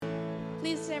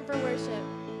Please stand for worship.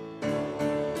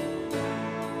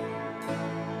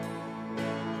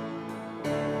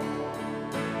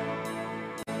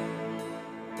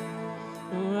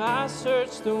 I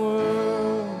searched the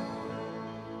world,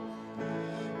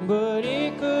 but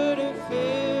it couldn't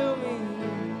fill me.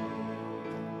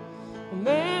 A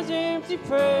man's empty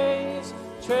praise,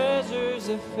 treasures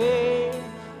of faith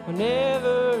are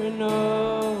never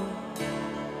enough.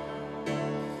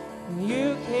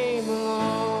 You came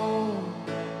along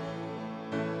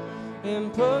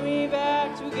and put me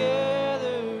back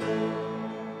together.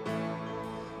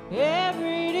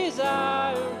 Every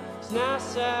desire is now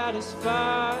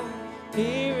satisfied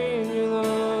here in your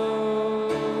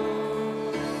love.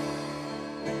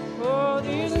 Oh,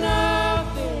 there's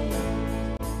nothing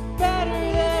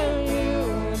better than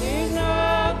you. There's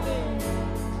nothing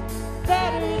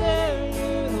better than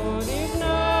you. Lord, there's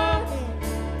nothing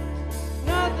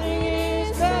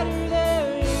is better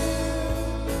than you.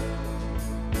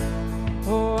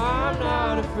 Oh, I'm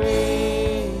not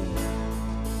afraid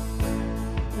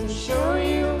to show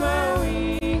you my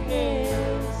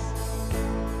weakness,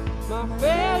 my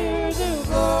failures and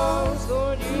flaws.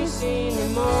 Lord, you've seen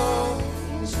them all,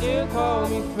 you still call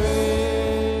me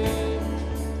friend.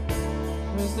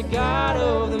 As the God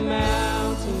of the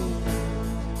mountain,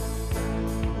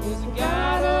 is the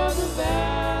God of the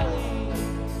valley.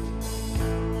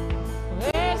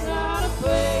 There's not a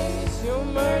place your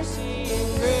mercy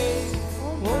and grace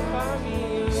won't find me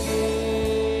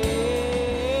again.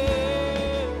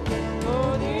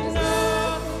 Oh, there's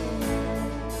nothing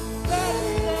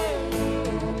better than you.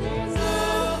 There's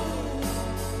nothing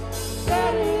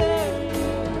better than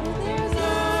you. There's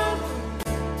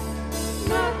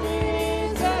nothing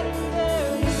is better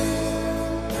than you.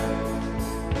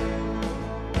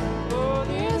 Oh,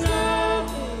 there's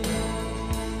nothing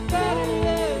better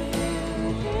than you.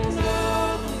 There's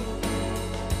nothing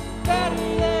better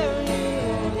than you.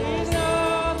 There's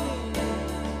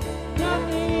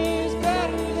nothing is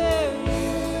better than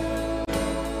you.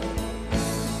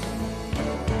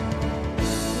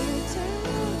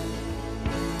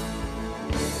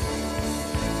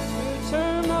 You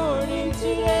turn mourning to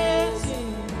dancing.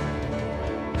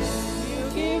 You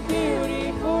give beauty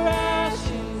for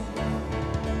ashes.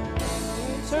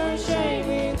 You turn shame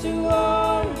into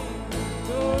glory.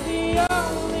 You're the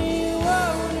only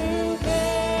one who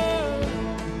can.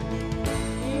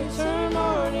 You turn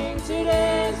mourning to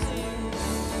dancing.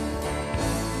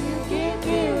 You give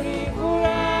beauty for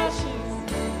ashes.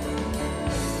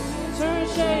 You turn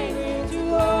shame into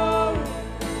glory.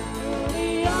 You're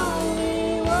the only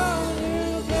one who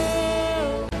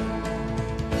can.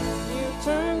 You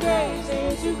turn graves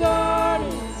into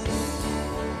gardens.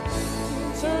 You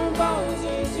turn bones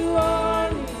into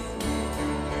armies.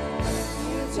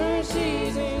 You turn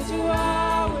seas into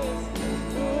highways.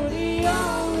 You're the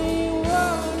only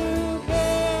one who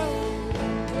can.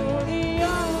 You're the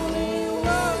only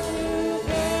one who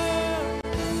can.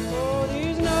 Oh,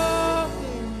 there's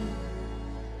nothing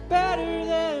better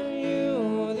than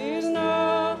you. There's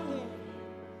nothing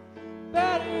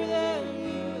better than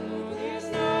you. There's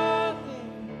nothing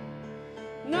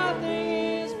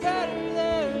is better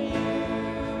than you.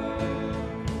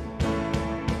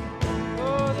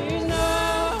 Oh, there's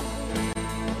nothing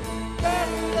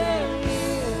better than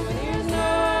you. There's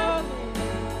nothing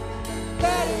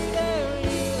better than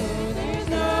you. There's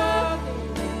nothing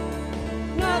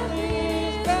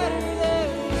is better than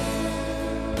you.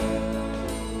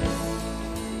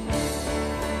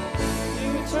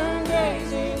 You turn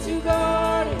graves into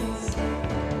gardens.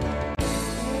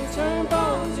 You turn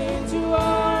bones into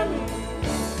armies.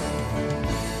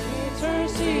 You turn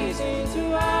seas into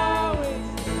highways.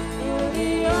 You're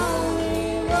the only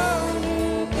one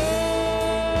who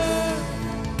can.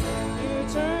 You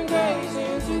turn graves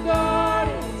into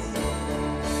gardens.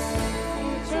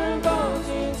 You turn bones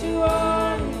into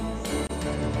armies.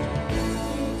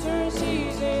 You turn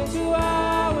seas into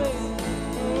highways.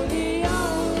 You're the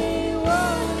only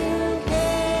one who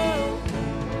can.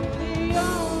 You're the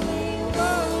only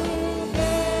one who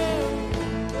can.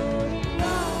 You're the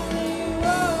only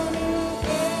one who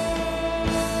can.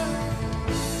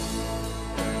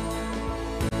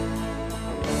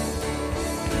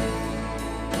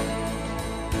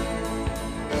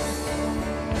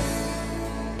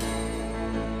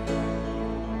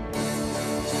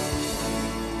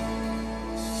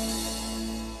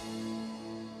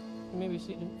 Maybe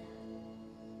seated.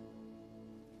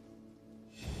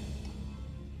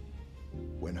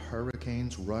 When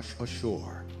hurricanes rush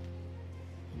ashore,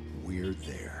 we're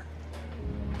there.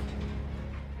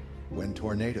 When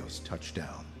tornadoes touch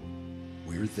down,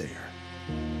 we're there.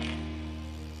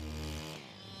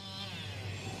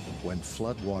 When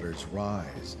floodwaters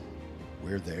rise,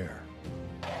 we're there.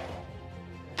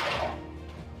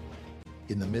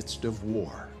 In the midst of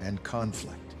war and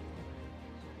conflict,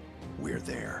 we're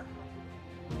there.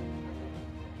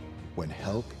 When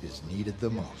help is needed the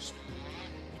most,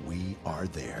 we are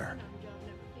there.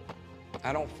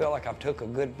 I don't feel like I've took a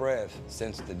good breath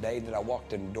since the day that I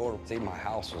walked in the door to see my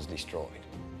house was destroyed.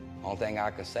 Only thing I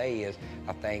can say is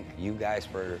I thank you guys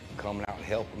for coming out and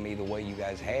helping me the way you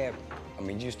guys have. I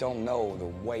mean, you just don't know the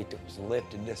weight that was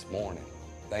lifted this morning,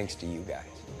 thanks to you guys.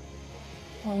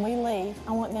 When we leave,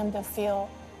 I want them to feel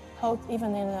hope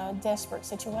even in a desperate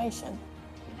situation.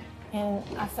 And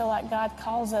I feel like God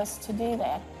calls us to do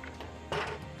that.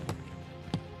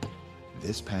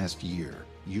 This past year,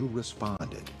 you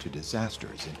responded to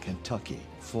disasters in Kentucky,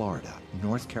 Florida,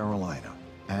 North Carolina,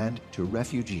 and to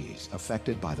refugees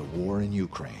affected by the war in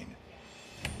Ukraine.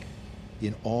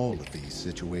 In all of these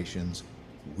situations,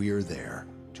 we're there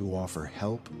to offer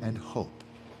help and hope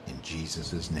in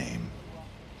Jesus' name.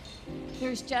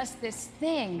 There's just this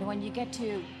thing when you get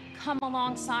to come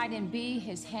alongside and be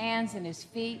his hands and his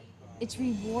feet. It's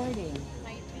rewarding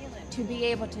to be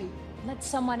able to let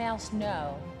someone else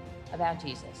know about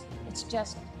Jesus. It's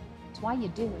why you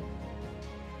do it.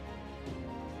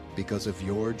 Because of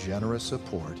your generous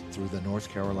support through the North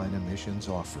Carolina Missions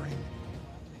offering,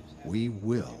 we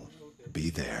will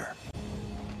be there.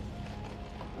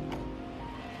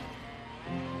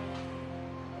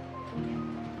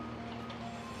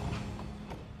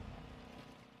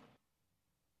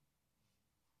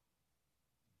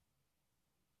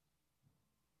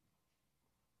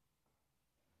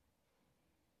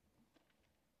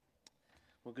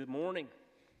 Well, good morning.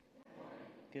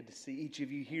 Good to see each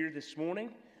of you here this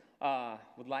morning.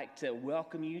 Would like to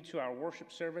welcome you to our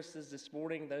worship services this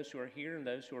morning, those who are here and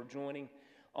those who are joining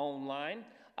online.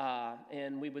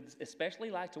 And we would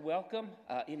especially like to welcome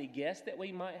any guests that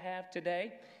we might have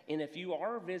today. And if you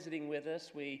are visiting with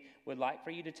us, we would like for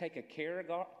you to take a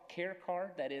care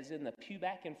card that is in the pew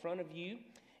back in front of you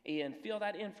and fill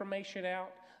that information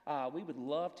out. We would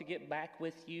love to get back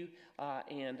with you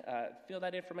and fill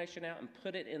that information out and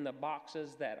put it in the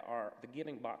boxes that are the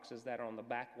giving boxes that are on the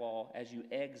back wall as you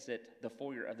exit the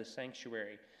foyer of the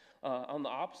sanctuary. On the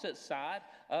opposite side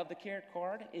of the care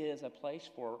card is a place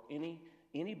for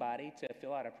anybody to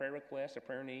fill out a prayer request, a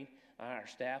prayer need. Our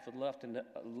staff would love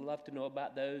to know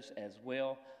about those as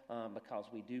well because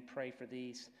we do pray for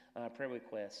these prayer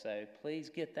requests. So please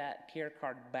get that care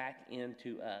card back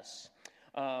into us.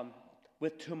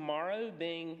 With tomorrow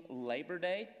being Labor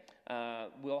Day,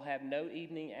 we'll have no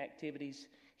evening activities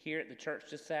here at the church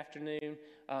this afternoon,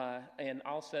 and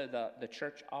also the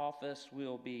church office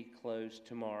will be closed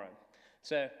tomorrow.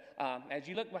 So as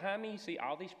you look behind me, you see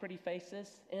all these pretty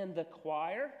faces in the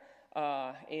choir,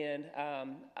 and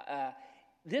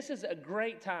this is a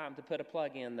great time to put a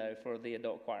plug in, though, for the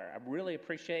adult choir. I really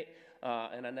appreciate,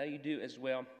 and I know you do as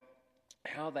well,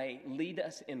 how they lead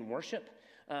us in worship.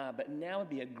 But now would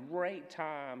be a great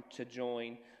time to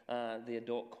join the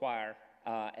adult choir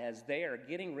as they are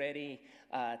getting ready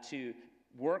to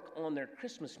work on their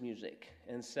Christmas music.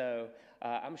 And so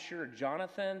I'm sure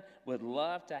Jonathan would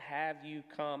love to have you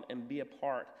come and be a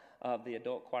part of the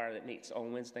adult choir that meets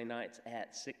on Wednesday nights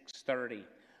at 6:30.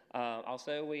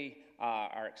 Also, we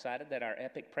are excited that our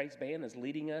Epic Praise Band is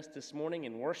leading us this morning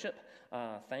in worship.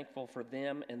 Thankful for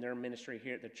them and their ministry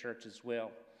here at the church as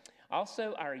well.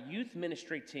 Also, our youth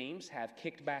ministry teams have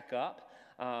kicked back up.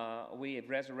 We have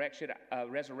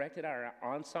resurrected our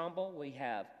ensemble. We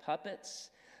have puppets,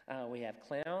 we have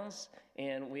clowns,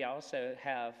 and we also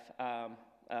have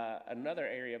another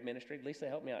area of ministry. Lisa,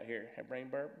 help me out here. Have brain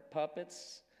burp,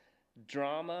 puppets,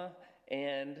 drama,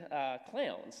 and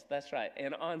clowns. That's right,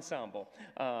 and ensemble.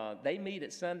 They meet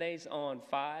at Sundays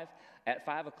at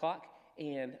 5 o'clock.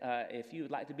 And if you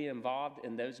would like to be involved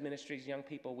in those ministries, young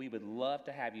people, we would love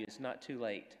to have you. It's not too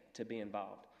late to be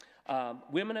involved.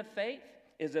 Women of Faith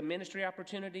is a ministry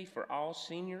opportunity for all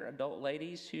senior adult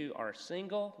ladies who are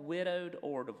single, widowed,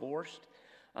 or divorced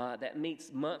that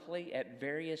meets monthly at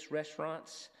various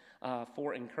restaurants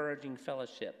for encouraging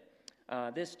fellowship.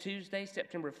 This Tuesday,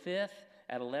 September 5th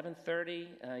at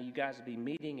 11:30, you guys will be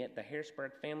meeting at the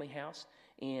Harrisburg Family House.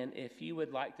 And if you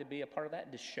would like to be a part of that,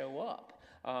 just show up.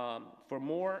 For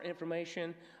more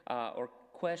information or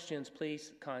questions,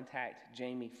 please contact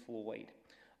Jamie Floyd.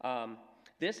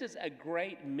 This is a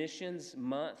great missions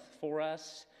month for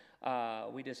us.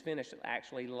 We just finished,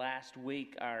 actually, last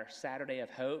week, our Saturday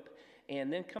of Hope.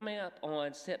 And then coming up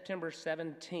on September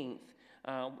 17th,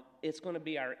 it's going to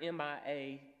be our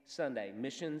MIA Sunday,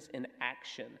 Missions in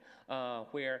Action,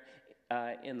 where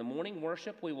in the morning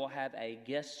worship, we will have a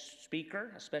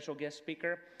special guest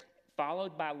speaker,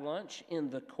 followed by lunch in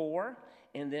the core.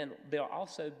 And then there'll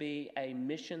also be a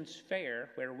missions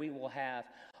fair where we will have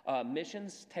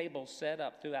missions tables set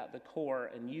up throughout the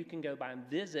core, and you can go by and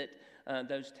visit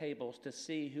those tables to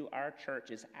see who our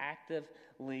church is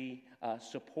actively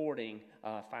supporting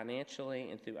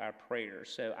financially and through our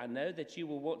prayers. So I know that you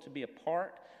will want to be a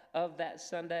part of that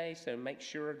Sunday, so make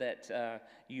sure that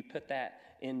you put that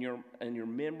in your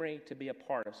memory to be a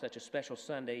part of such a special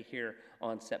Sunday here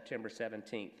on September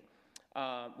 17th.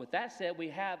 With that said, we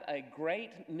have a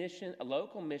great a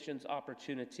local missions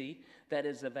opportunity that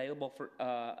is available for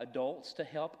adults to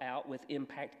help out with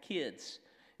Impact Kids.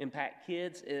 Impact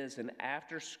Kids is an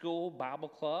after-school Bible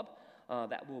club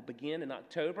that will begin in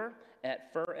October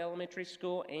at Fur Elementary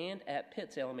School and at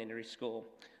Pitts Elementary School.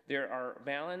 There are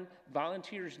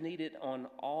volunteers needed on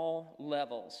all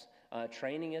levels.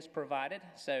 Training is provided,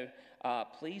 so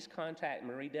please contact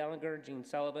Marie Dellinger, Gene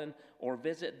Sullivan, or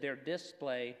visit their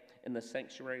display in the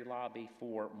sanctuary lobby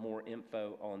for more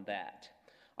info on that.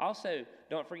 Also,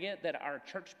 don't forget that our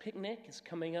church picnic is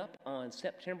coming up on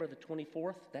September the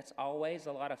 24th. That's always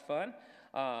a lot of fun.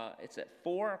 It's at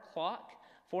 4 o'clock,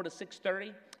 4 to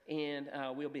 6:30, and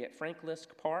we'll be at Frank Lisk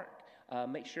Park.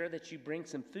 Make sure that you bring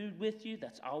some food with you.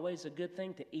 That's always a good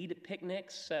thing to eat at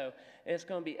picnics. So it's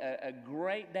going to be a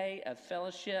great day of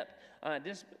fellowship.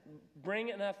 Just bring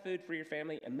enough food for your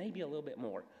family and maybe a little bit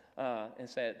more. And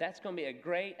so that's going to be a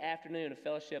great afternoon of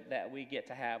fellowship that we get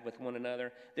to have with one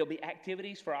another. There'll be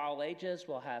activities for all ages.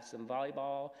 We'll have some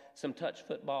volleyball, some touch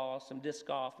football, some disc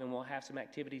golf, and we'll have some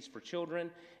activities for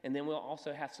children. And then we'll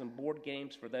also have some board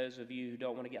games for those of you who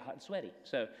don't want to get hot and sweaty.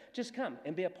 So just come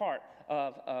and be a part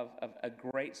of a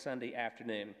great Sunday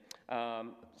afternoon.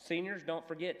 Seniors, don't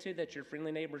forget, too, that your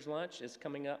Friendly Neighbors Lunch is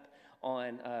coming up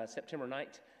on September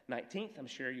 19th. I'm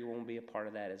sure you will be a part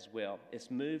of that as well.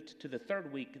 It's moved to the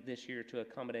third week this year to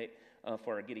accommodate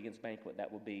for our Gideon's Banquet.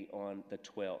 That will be on the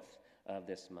 12th of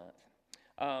this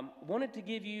month. Wanted to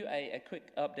give you a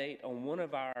quick update on one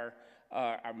of our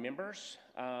members,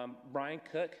 Brian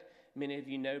Cook. Many of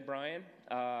you know Brian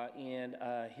and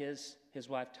his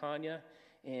wife Tanya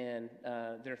and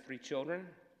their 3 children,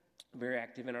 very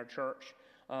active in our church.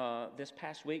 This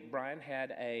past week, Brian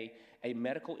had a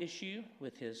medical issue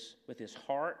with his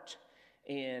heart,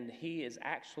 and he is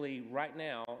actually right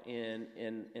now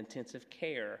in intensive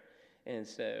care. And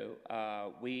so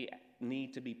we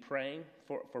need to be praying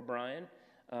for Brian,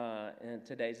 and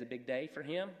today's a big day for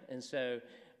him. And so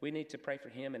we need to pray for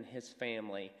him and his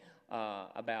family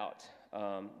about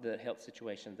the health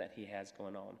situation that he has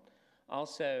going on.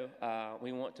 Also,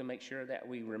 we want to make sure that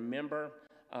we remember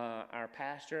our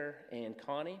pastor and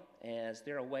Connie as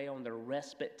they're away on their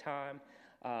respite time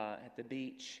at the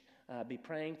beach. Be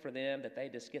praying for them that they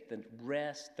just get the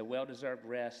rest, the well-deserved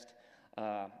rest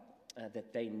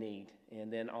that they need.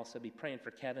 And then also be praying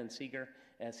for Kevin Seeger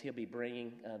as he'll be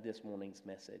bringing this morning's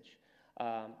message.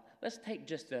 Let's take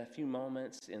just a few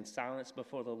moments in silence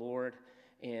before the Lord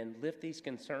and lift these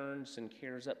concerns and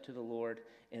cares up to the Lord,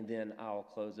 and then I'll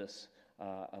close us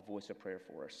a voice of prayer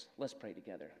for us. Let's pray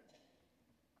together.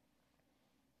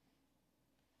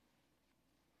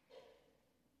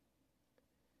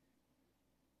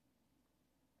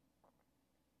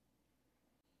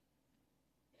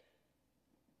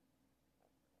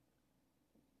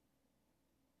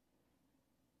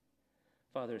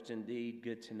 Father, it's indeed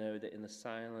good to know that in the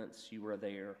silence you are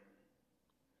there.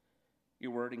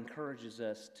 Your word encourages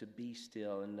us to be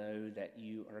still and know that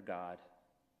you are God.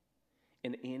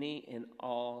 In any and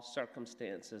all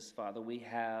circumstances, Father, we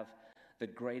have the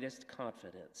greatest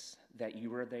confidence that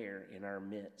you are there in our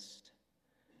midst.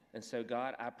 And so,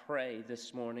 God, I pray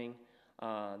this morning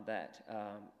that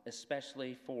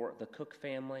especially for the Cook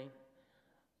family,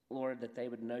 Lord, that they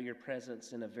would know your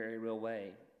presence in a very real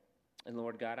way. And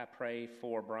Lord God, I pray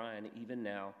for Brian even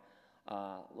now,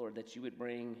 Lord, that you would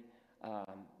bring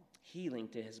healing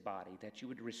to his body, that you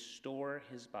would restore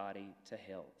his body to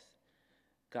health.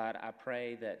 God, I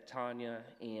pray that Tanya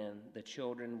and the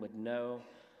children would know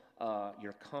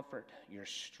your comfort, your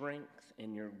strength,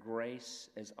 and your grace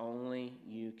as only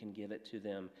you can give it to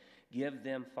them. Give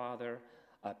them, Father,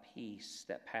 a peace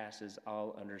that passes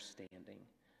all understanding.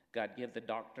 God, give the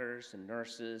doctors and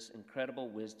nurses incredible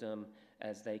wisdom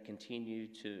as they continue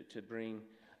to bring,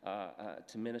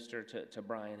 to minister to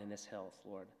Brian and his health,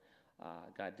 Lord.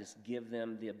 God, just give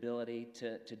them the ability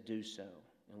to do so,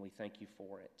 and we thank you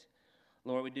for it.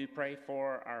 Lord, we do pray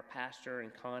for our pastor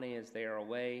and Connie as they are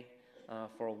away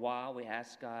for a while. We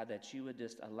ask, God, that you would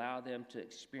just allow them to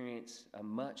experience a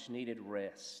much-needed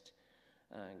rest.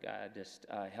 God, just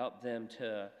help them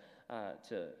to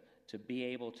to be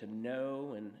able to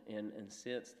know and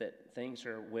sense that things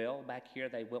are well back here.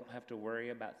 They won't have to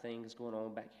worry about things going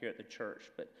on back here at the church,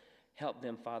 but help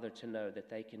them, Father, to know that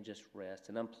they can just rest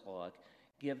and unplug.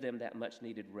 Give them that much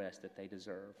needed rest that they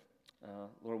deserve.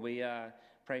 Lord, we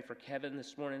pray for Kevin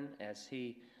this morning as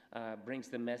he brings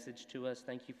the message to us.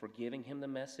 Thank you for giving him the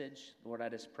message. Lord, I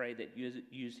just pray that you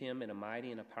use him in a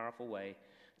mighty and a powerful way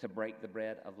to break the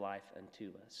bread of life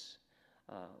unto us.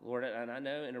 Lord, and I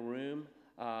know in a room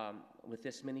with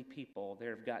this many people,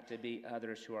 there have got to be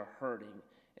others who are hurting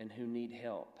and who need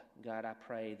help. God, I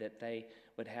pray that they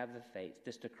would have the faith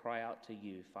just to cry out to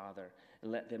you, Father,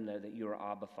 and let them know that you are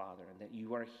Abba, Father, and that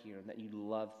you are here, and that you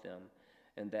love them,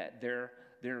 and that their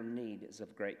need is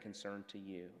of great concern to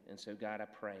you. And so, God, I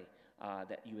pray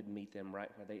that you would meet them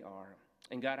right where they are.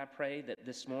 And God, I pray that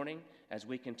this morning, as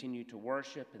we continue to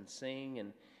worship and sing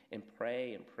and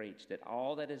pray and preach, that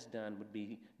all that is done would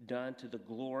be done to the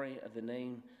glory of the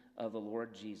name of the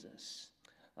Lord Jesus.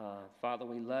 Father,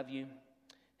 we love you.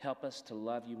 Help us to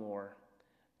love you more.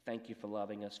 Thank you for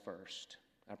loving us first.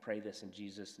 I pray this in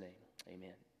Jesus' name.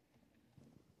 Amen.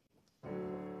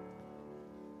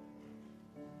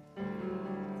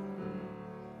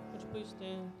 Would you please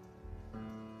stand?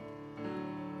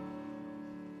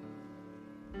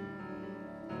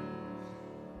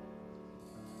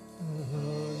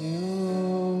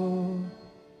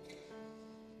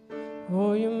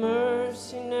 Oh, your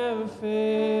mercy never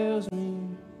fails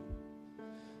me.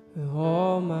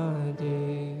 All my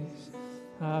days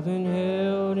I've been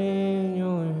held in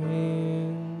your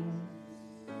hand.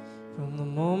 From the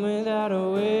moment that I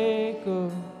wake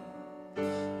up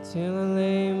till I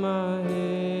lay my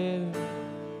head,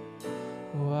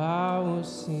 oh, I will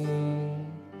sing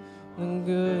the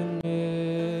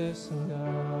goodness of God.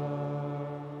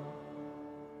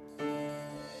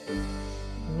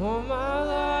 All my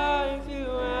life you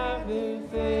have been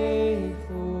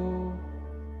faithful.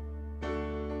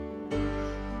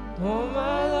 All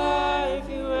my life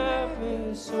you have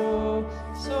been so,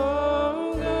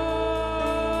 so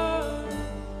good.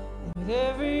 With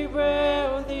every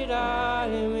breath that I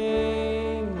am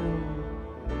able,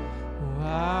 oh,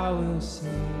 I will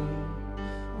sing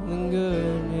the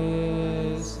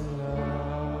goodness of God.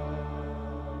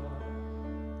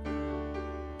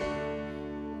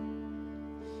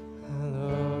 I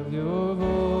love your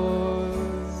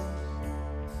voice.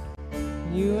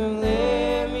 You have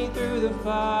led me through the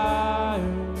fire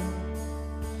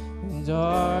in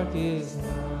darkest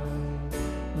night.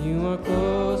 You are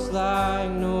close like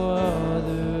no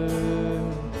other.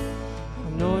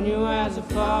 I've known you as a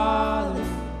father,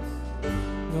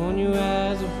 known you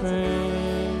as a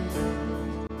friend,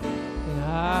 and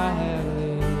I have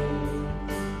lived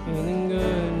in the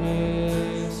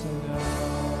goodness of God.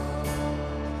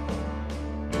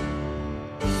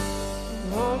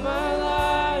 All my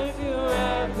life you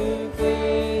have been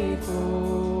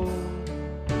faithful.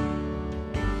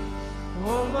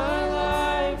 All my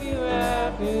life you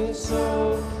have been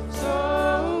so,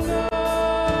 so good.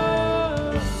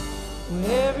 With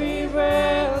every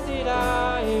breath that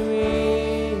I am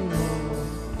able,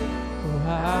 oh,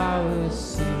 I will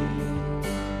sing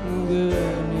the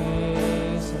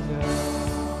goodness of God.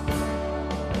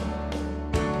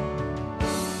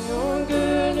 Your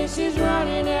goodness is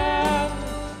running out,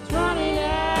 it's running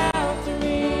after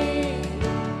me.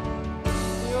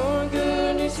 Your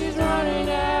goodness is running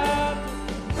out,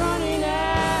 running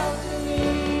after me.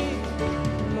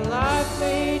 My life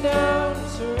laid down,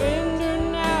 surrender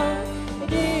now. I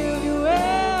give you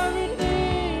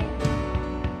everything.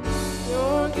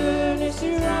 Your goodness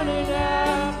is running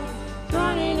out,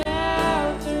 running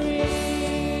after me.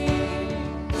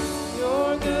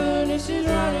 Your goodness is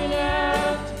running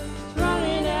out,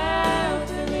 running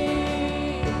after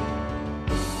me.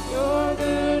 Your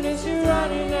goodness is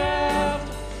running out,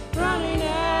 running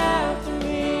after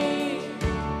me.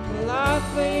 My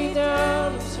life laid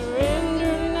down,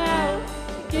 surrender now.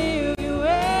 I give you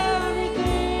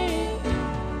everything.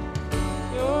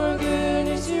 Your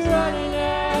goodness is running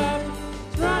out,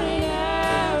 it's running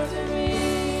after me.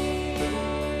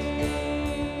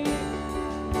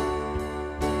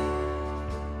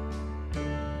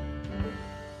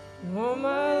 All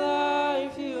my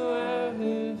life you have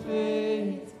been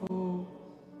faithful.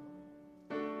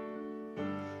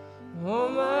 All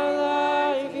my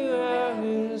life you have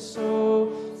been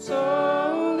so,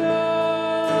 so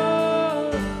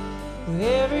good. With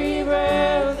every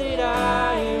breath that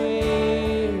I am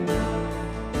able,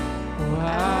 oh,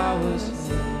 I will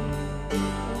sing the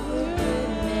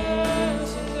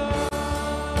goodness of God.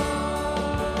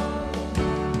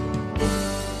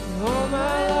 All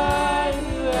my life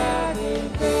you have been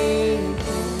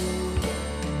faithful.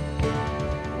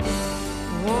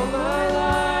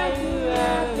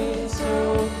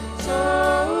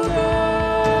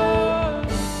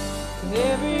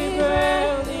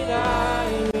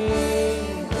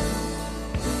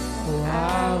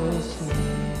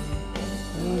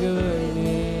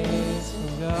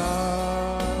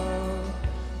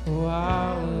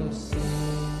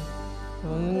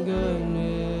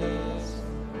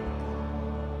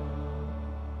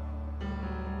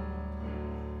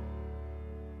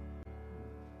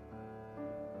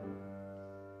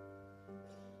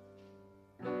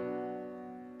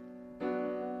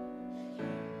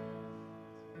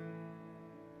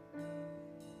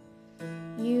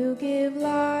 give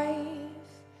life,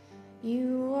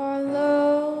 you are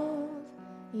love,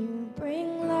 you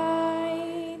bring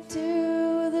light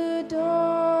to the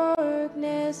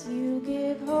darkness, you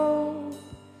give hope,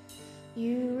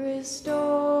 you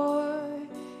restore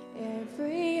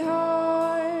every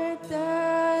heart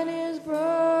that is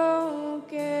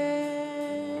broken.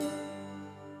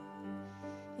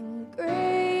 And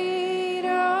great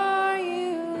are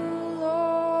you,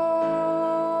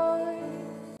 Lord.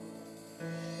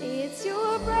 It's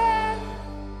your breath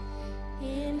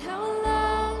in our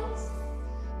lungs,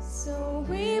 so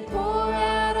we pour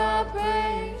out our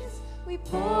praise. We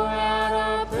pour out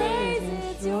our praise.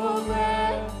 It's your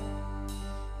breath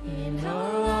in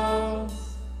our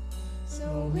lungs,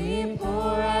 so we pour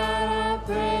out our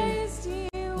praise to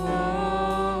you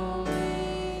only.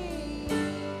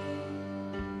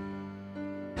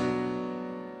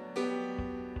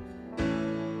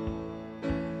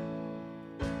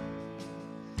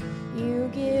 You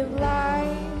give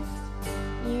life,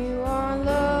 you are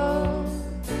love,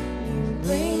 you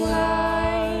bring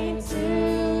light to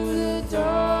the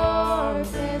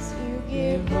darkness, you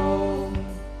give hope,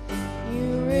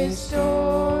 you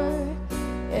restore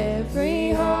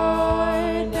every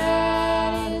heart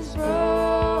that is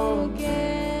broken.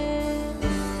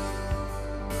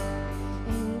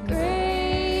 And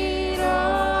great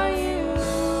are you,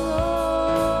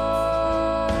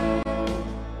 Lord.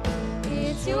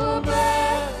 It's your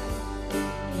breath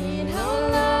in our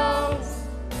lungs,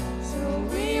 so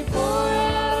we pour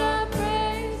out our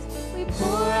praise. We pour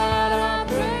out our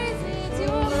praise. It's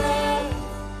your breath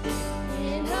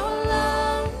in our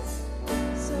lungs,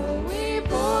 so we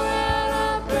pour out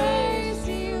our praise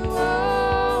to you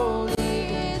only.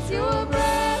 It's your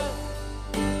breath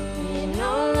in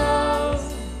our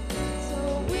lungs, so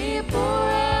we pour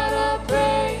out our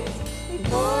praise. We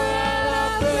pour out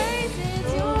our praise.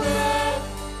 It's your breath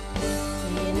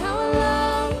in our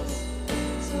lungs,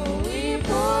 so we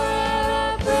pour out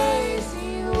our praise to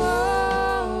you only.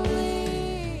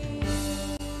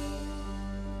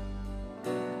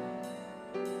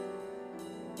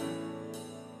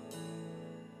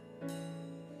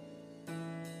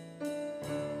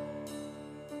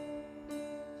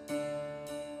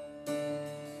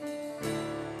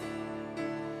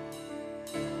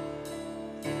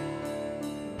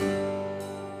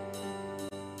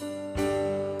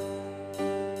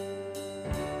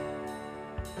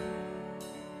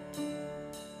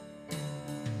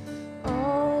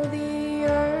 All the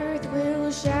earth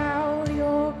will shout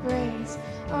your praise.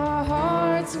 Our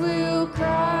hearts will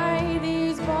cry,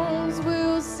 these bones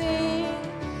will sing.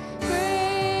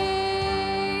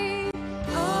 Great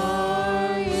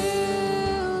are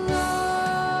you, Lord.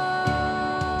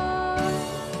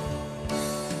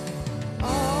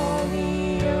 All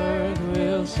the earth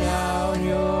will shout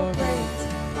your praise.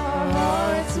 Our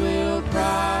hearts will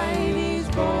cry, these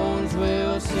bones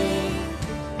will sing.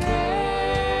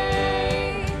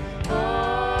 Great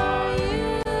are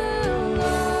you,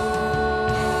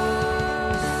 Lord.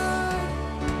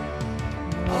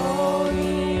 All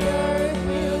the earth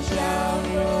will shout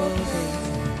your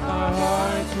praise. Our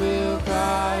hearts will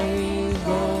cry, these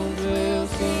bones will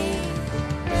sing.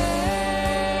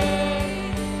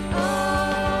 Great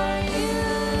are you,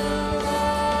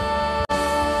 Lord.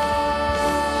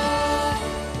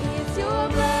 It's your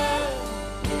breath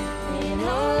in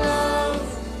our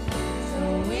lungs, so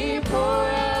we pour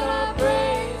out our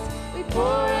praise. We pour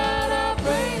out our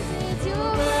praise. It's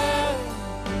your breath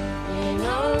in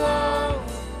our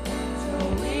lungs, so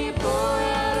we pour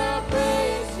out our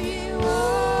praise to you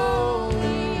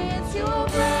only. It's your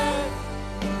breath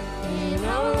in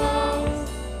our lungs,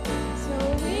 so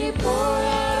we pour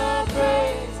out our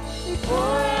praise. We pour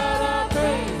out our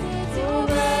praise. It's your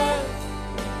breath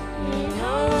in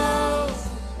our lungs,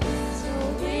 so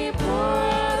we pour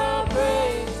out our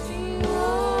praise to you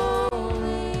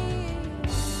only.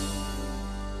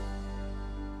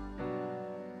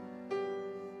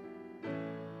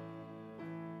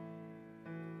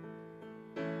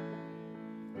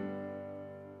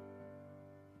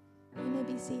 You may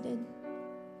be seated.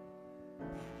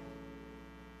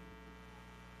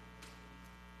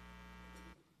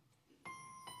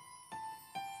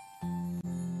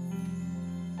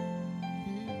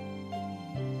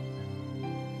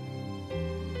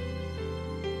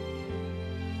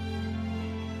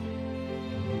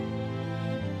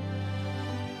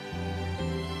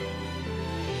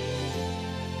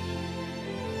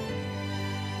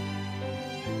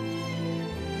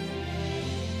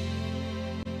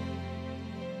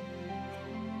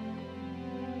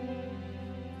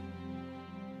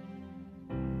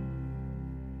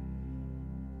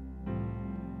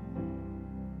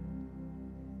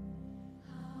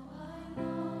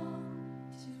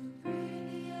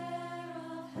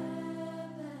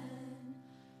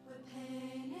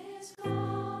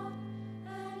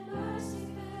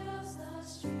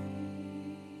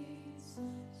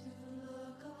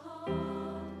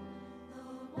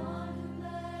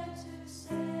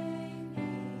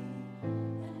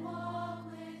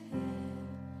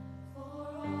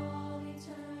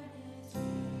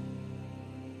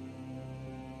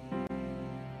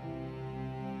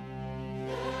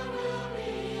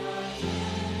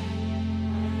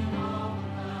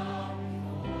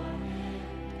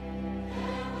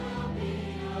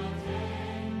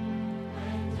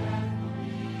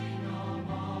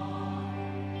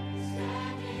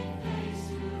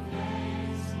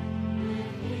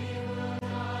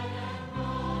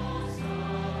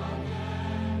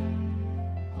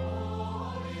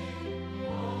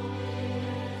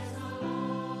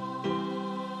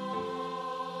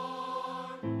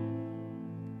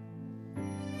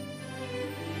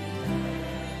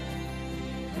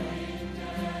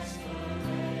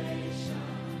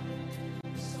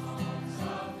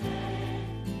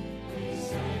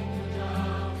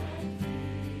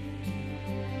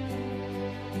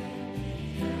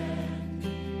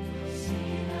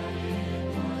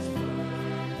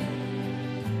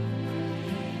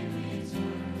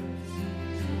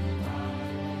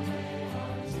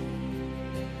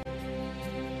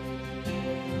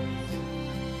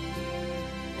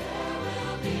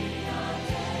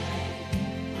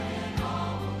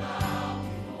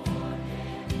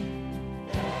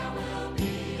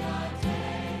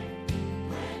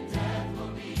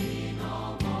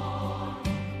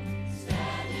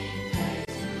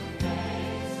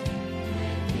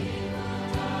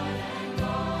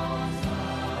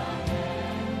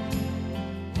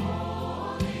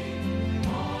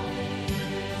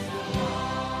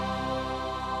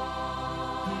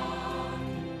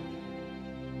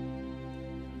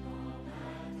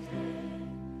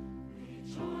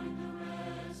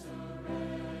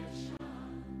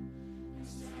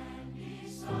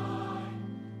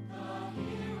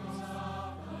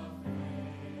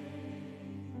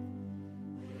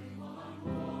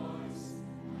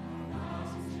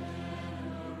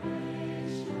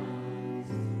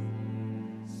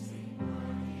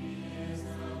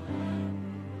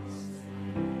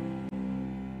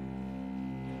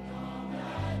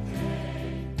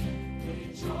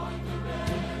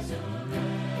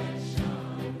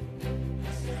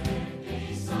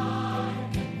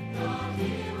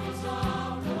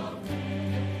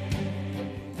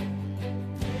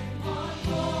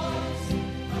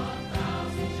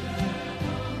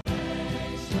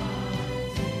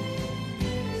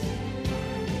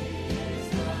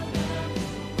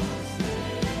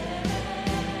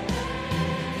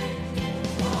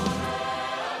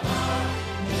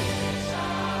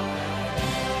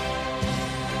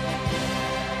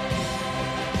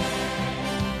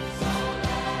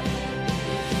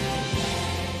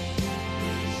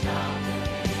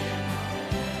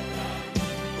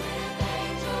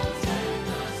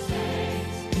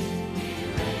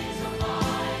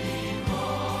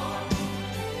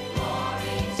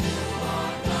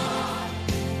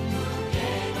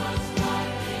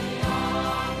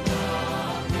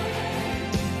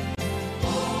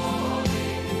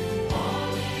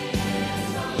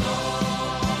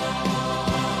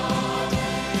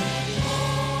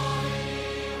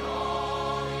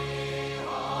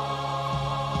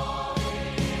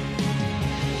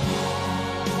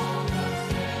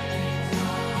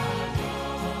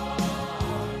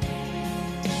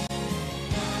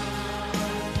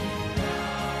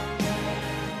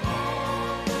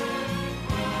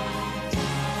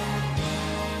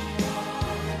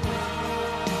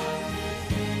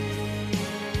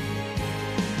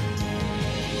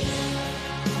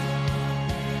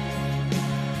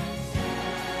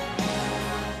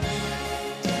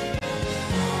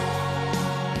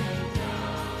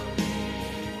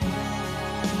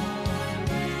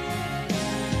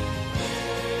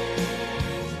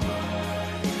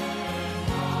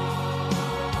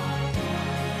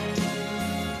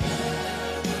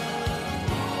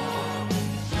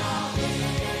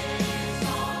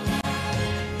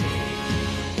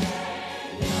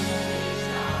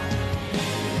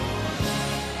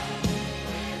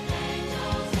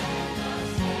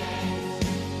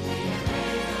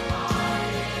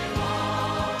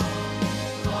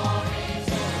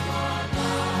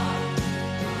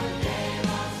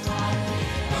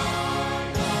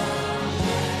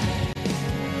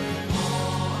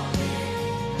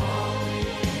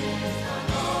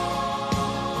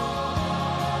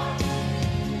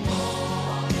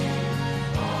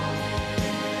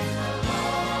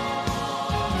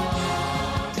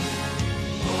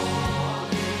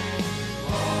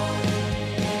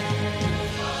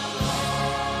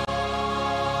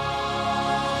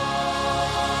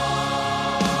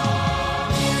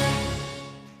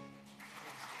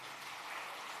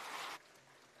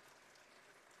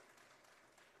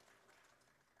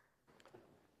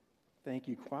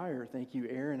 you, choir. Thank you,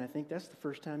 Aaron. I think that's the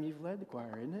first time you've led the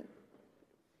choir, isn't it?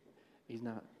 He's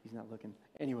not looking.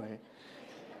 Anyway,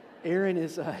 Aaron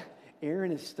is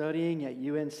studying at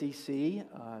UNCC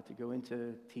to go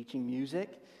into teaching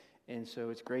music, and so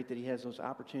it's great that he has those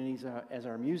opportunities as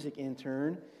our music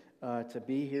intern to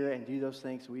be here and do those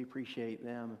things. We appreciate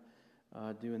them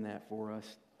doing that for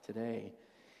us today.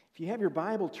 If you have your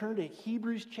Bible, turn to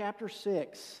Hebrews chapter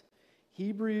 6.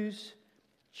 Hebrews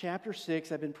chapter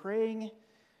 6. I've been praying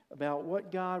about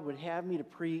what God would have me to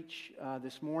preach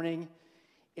this morning,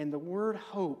 and the word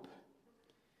hope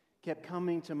kept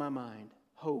coming to my mind.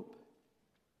 Hope.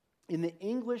 In the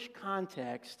English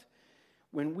context,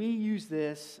 when we use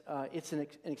this, it's an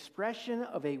expression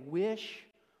of a wish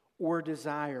or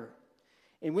desire.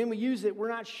 And when we use it, we're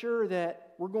not sure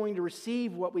that we're going to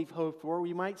receive what we've hoped for.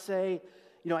 We might say,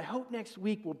 I hope next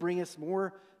week will bring us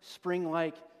more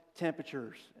spring-like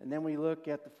temperatures. And then we look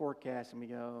at the forecast and we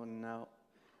go, no,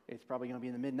 it's probably going to be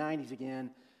in the mid-90s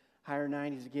again, higher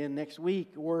 90s again next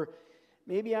week. Or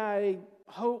maybe I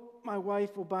hope my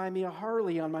wife will buy me a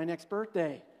Harley on my next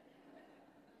birthday.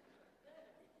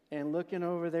 And looking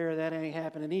over there, that ain't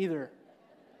happening either.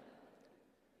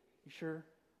 You sure?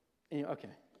 Okay.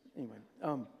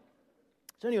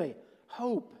 Anyway,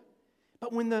 hope.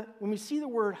 But when we see the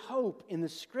word hope in the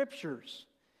Scriptures,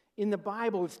 in the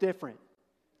Bible, it's different.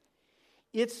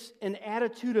 It's an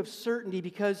attitude of certainty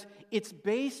because it's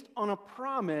based on a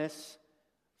promise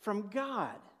from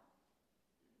God.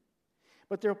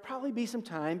 But there'll probably be some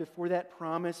time before that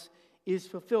promise is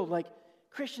fulfilled. Like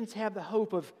Christians have the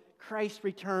hope of Christ's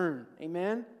return.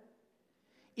 Amen?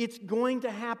 It's going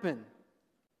to happen.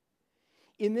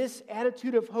 In this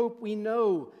attitude of hope, we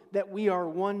know that we are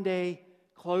one day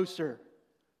closer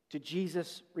to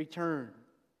Jesus' return.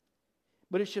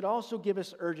 But it should also give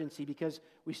us urgency because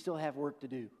we still have work to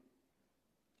do.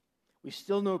 We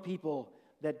still know people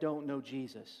that don't know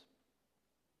Jesus.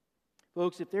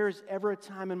 Folks, if there is ever a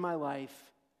time in my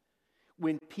life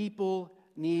when people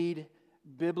need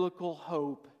biblical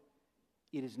hope,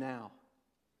 it is now.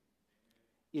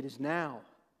 It is now.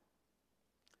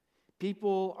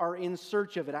 People are in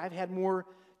search of it. I've had more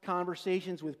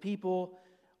conversations with people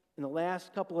in the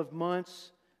last couple of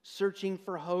months searching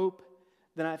for hope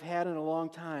than I've had in a long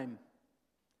time.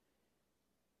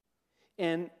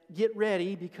 And get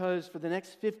ready, because for the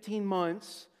next 15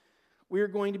 months, we're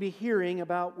going to be hearing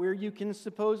about where you can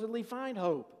supposedly find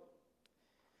hope,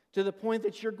 to the point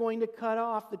that you're going to cut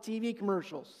off the TV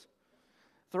commercials,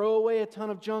 throw away a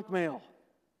ton of junk mail,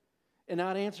 and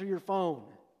not answer your phone.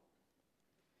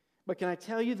 But can I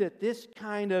tell you that this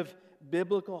kind of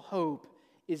biblical hope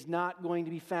is not going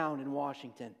to be found in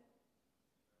Washington.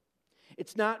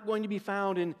 It's not going to be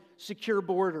found in secure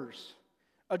borders,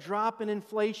 a drop in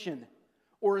inflation,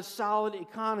 or a solid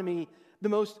economy, the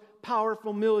most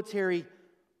powerful military,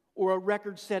 or a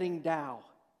record-setting Dow.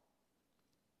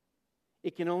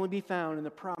 It can only be found in the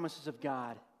promises of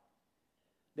God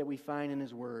that we find in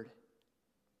His Word.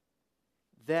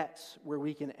 That's where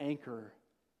we can anchor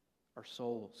our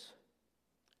souls.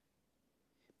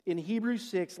 In Hebrews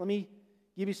 6, let me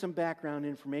give you some background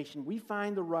information. We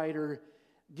find the writer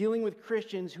dealing with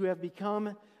Christians who have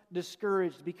become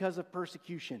discouraged because of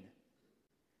persecution.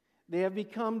 They have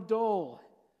become dull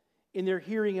in their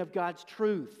hearing of God's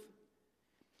truth.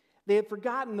 They have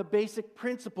forgotten the basic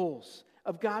principles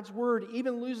of God's Word,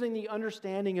 even losing the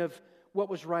understanding of what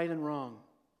was right and wrong.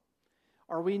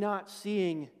 Are we not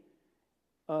seeing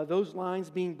those lines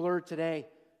being blurred today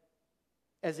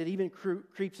as it even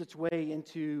creeps its way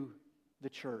into the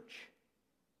church?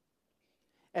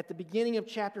 At the beginning of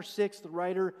chapter 6, the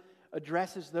writer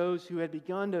addresses those who had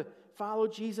begun to follow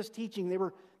Jesus' teaching. They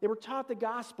were taught the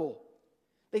gospel.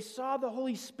 They saw the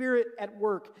Holy Spirit at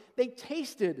work. They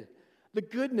tasted the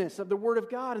goodness of the Word of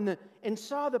God and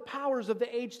saw the powers of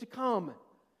the age to come.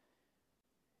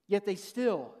 Yet they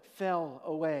still fell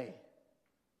away,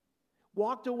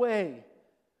 walked away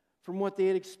from what they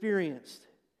had experienced.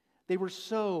 They were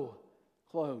so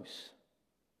close.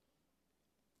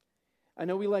 I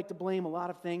know we like to blame a lot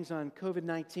of things on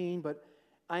COVID-19, but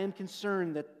I am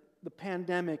concerned that the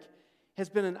pandemic has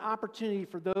been an opportunity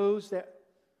for those that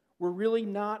were really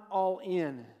not all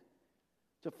in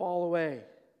to fall away.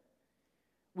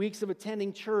 Weeks of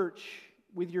attending church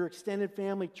with your extended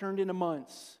family turned into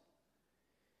months.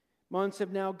 Months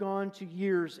have now gone to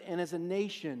years, and as a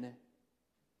nation,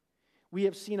 we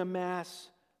have seen a mass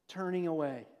turning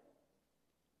away.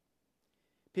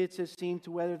 Pitts has seemed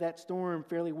to weather that storm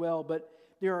fairly well, but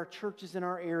there are churches in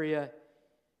our area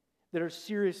that are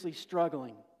seriously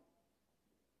struggling.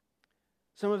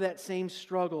 Some of that same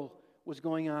struggle was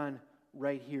going on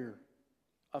right here,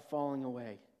 of falling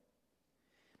away.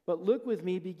 But look with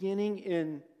me beginning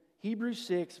in Hebrews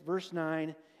 6, verse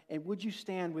 9, and would you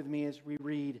stand with me as we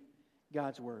read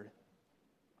God's word?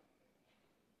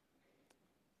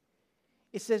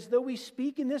 It says, though we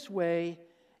speak in this way,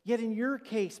 yet in your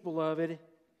case, beloved,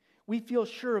 we feel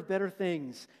sure of better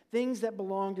things, things that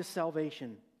belong to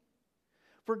salvation.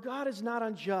 For God is not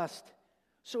unjust,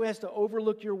 so as to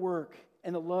overlook your work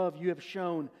and the love you have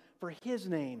shown for His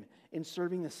name in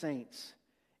serving the saints,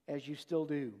 as you still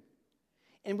do.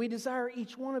 And we desire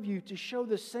each one of you to show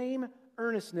the same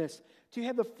earnestness, to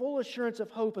have the full assurance of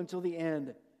hope until the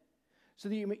end, so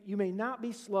that you may not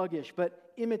be sluggish,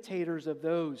 but imitators of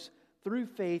those through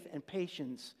faith and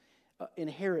patience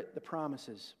inherit the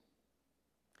promises.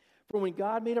 For when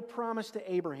God made a promise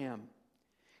to Abraham,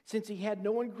 since he had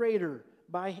no one greater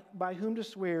by whom to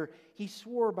swear, he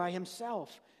swore by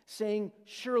himself, saying,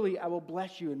 surely I will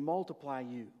bless you and multiply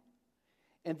you.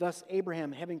 And thus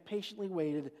Abraham, having patiently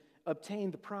waited,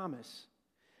 obtained the promise.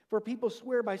 For people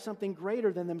swear by something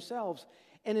greater than themselves,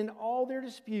 and in all their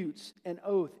disputes, an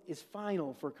oath is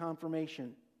final for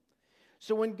confirmation.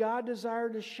 So when God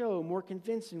desired to show more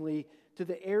convincingly to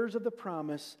the heirs of the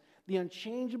promise the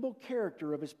unchangeable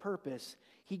character of his purpose,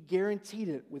 he guaranteed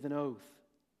it with an oath.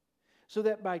 So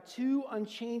that by two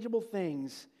unchangeable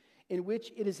things in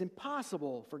which it is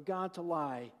impossible for God to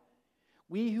lie,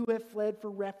 we who have fled for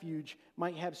refuge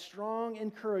might have strong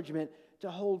encouragement to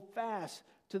hold fast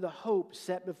to the hope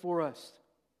set before us.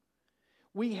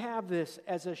 We have this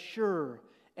as a sure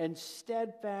and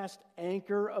steadfast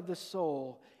anchor of the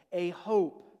soul, a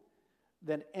hope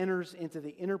that enters into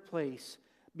the inner place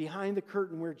behind the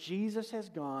curtain where Jesus has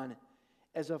gone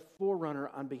as a forerunner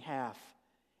on behalf,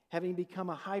 having become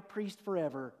a high priest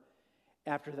forever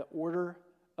after the order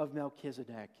of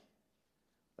Melchizedek.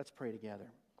 Let's pray together.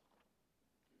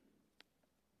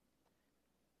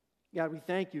 God, we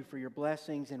thank you for your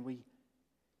blessings, and we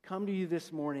come to you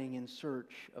this morning in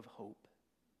search of hope.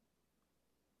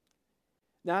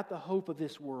 Not the hope of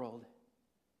this world,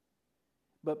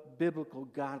 but biblical,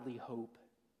 godly hope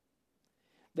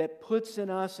that puts in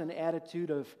us an attitude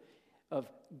of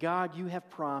God, you have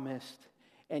promised,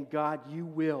 and God, you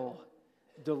will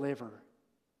deliver.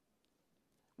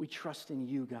 We trust in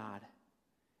you, God,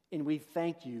 and we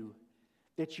thank you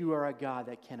that you are a God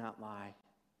that cannot lie,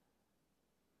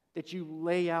 that you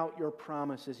lay out your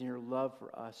promises and your love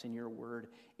for us in your word,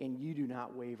 and you do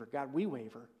not waver. God, we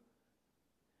waver,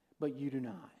 but you do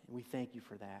not, and we thank you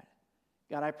for that.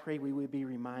 God, I pray we would be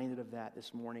reminded of that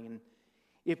this morning, and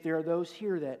if there are those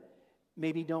here that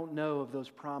maybe don't know of those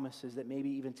promises, that maybe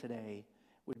even today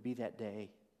would be that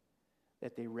day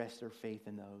that they rest their faith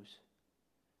in those.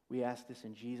 We ask this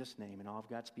in Jesus' name, and all of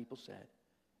God's people said,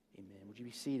 amen. Would you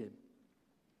be seated?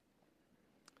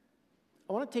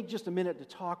 I want to take just a minute to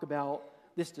talk about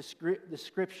this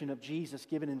description of Jesus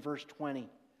given in verse 20,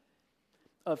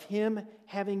 of him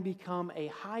having become a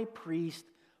high priest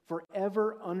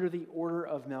forever under the order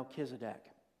of Melchizedek.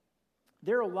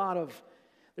 There's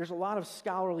a lot of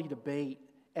scholarly debate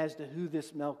as to who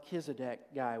this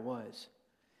Melchizedek guy was.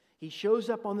 He shows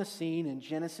up on the scene in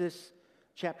Genesis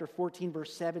chapter 14,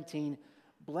 verse 17,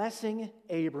 blessing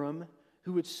Abram,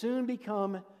 who would soon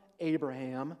become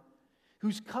Abraham,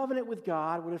 whose covenant with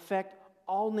God would affect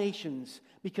all nations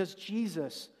because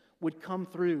Jesus would come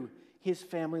through his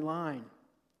family line.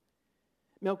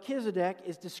 Melchizedek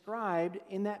is described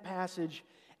in that passage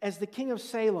as the king of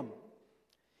Salem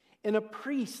and a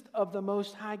priest of the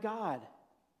Most High God.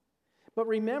 But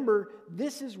remember,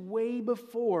 this is way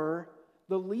before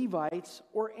the Levites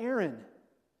or Aaron,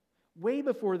 way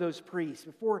before those priests,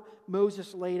 before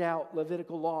Moses laid out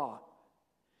Levitical law.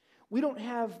 We don't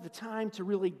have the time to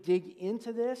really dig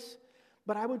into this,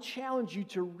 but I would challenge you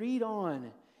to read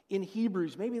on in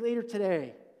Hebrews, maybe later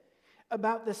today,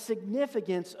 about the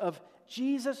significance of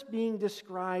Jesus being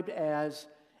described as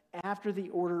after the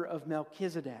order of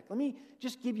Melchizedek. Let me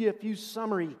just give you a few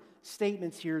summary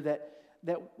statements here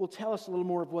that will tell us a little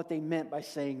more of what they meant by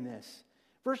saying this.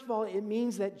 First of all, it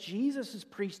means that Jesus'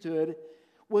 priesthood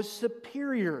was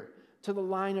superior to the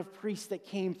line of priests that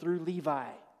came through Levi.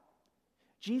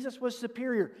 Jesus was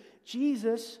superior.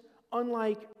 Jesus,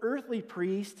 unlike earthly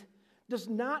priests, does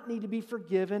not need to be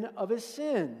forgiven of his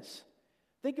sins.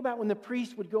 Think about when the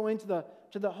priest would go into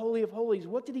the Holy of Holies.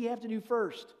 What did he have to do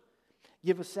first?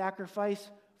 Give a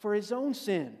sacrifice for his own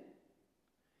sin.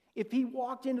 If he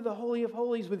walked into the Holy of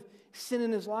Holies with sin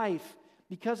in his life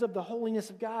because of the holiness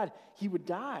of God, he would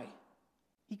die.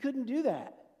 He couldn't do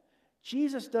that.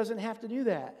 Jesus doesn't have to do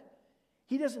that.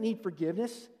 He doesn't need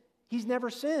forgiveness. He's never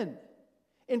sinned.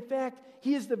 In fact,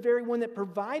 he is the very one that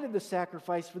provided the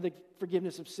sacrifice for the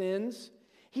forgiveness of sins.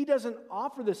 He doesn't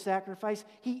offer the sacrifice.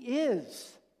 He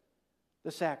is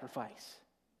the sacrifice.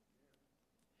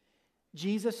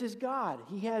 Jesus is God.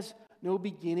 He has no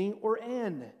beginning or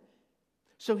end.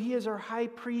 So he is our high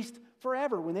priest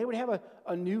forever. When they would have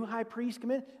a new high priest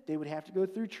come in, they would have to go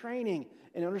through training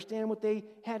and understand what they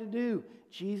had to do.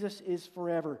 Jesus is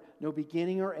forever. No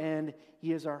beginning or end.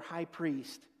 He is our high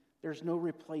priest. There's no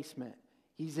replacement.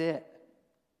 He's it.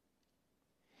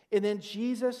 And then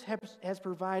Jesus has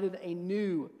provided a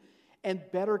new and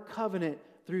better covenant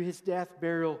through his death,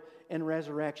 burial, and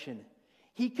resurrection.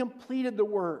 He completed the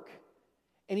work,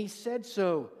 and he said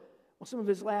so. Well, some of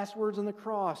his last words on the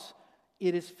cross,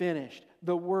 it is finished.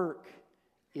 The work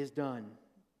is done.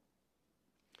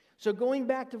 So going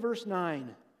back to verse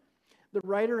 9, the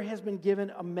writer has been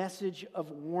given a message of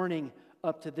warning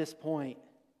up to this point.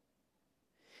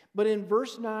 But in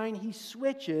verse 9, he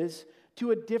switches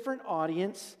to a different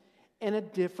audience and a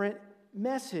different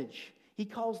message. He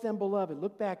calls them beloved.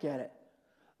 Look back at it.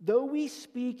 Though we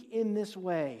speak in this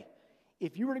way,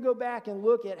 if you were to go back and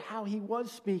look at how he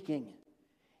was speaking,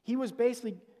 he was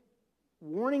basically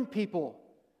warning people,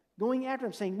 going after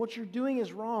them, saying, what you're doing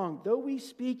is wrong. Though we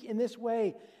speak in this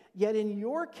way, yet in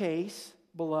your case,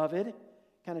 beloved,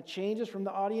 kind of changes from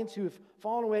the audience who have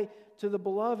fallen away to the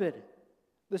beloved,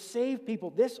 the saved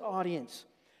people, this audience.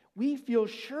 We feel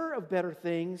sure of better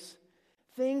things,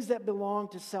 things that belong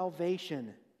to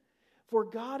salvation. For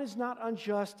God is not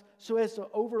unjust so as to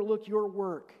overlook your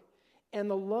work and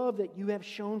the love that you have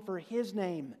shown for his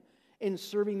name in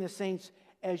serving the saints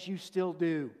as you still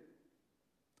do.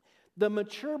 The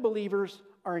mature believers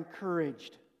are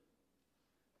encouraged.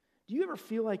 Do you ever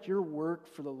feel like your work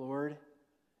for the Lord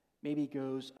maybe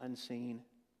goes unseen?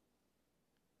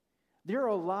 There are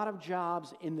a lot of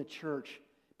jobs in the church,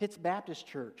 Pitts Baptist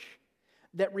Church,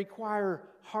 that require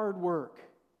hard work,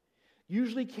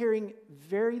 usually carrying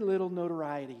very little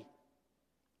notoriety.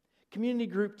 Community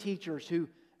group teachers who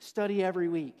study every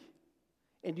week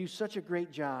and do such a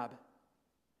great job.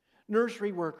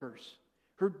 Nursery workers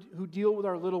who deal with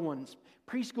our little ones.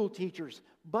 Preschool teachers,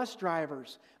 bus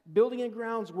drivers, building and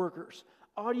grounds workers,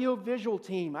 audio-visual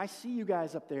team. I see you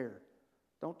guys up there.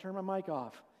 Don't turn my mic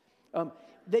off.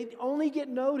 They only get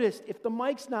noticed if the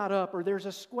mic's not up or there's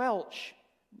a squelch.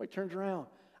 Everybody turns around.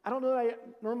 I don't know that I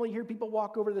normally hear people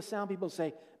walk over to the sound people and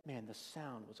say, man, the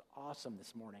sound was awesome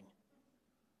this morning.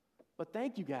 But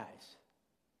thank you guys.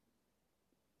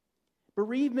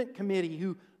 Bereavement committee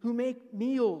who make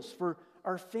meals for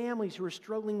our families who are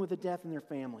struggling with a death in their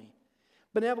family.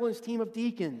 Benevolence team of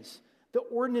deacons. The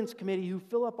ordinance committee who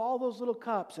fill up all those little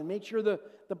cups and make sure the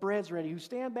bread's ready. Who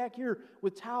stand back here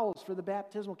with towels for the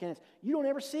baptismal candidates. You don't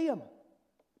ever see them,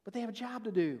 but they have a job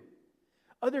to do.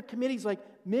 Other committees like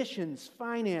missions,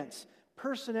 finance,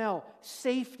 personnel,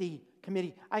 safety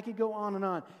committee. I could go on and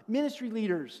on. Ministry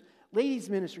leaders, ladies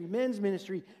ministry, men's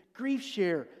ministry, grief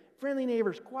share, friendly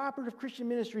neighbors, cooperative Christian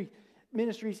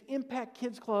ministries, impact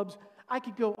kids clubs. I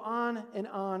could go on and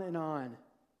on and on.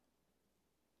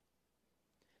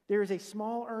 There is a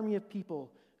small army of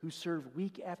people who serve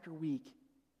week after week.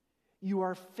 You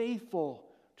are faithful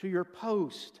to your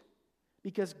post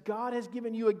because God has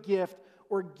given you a gift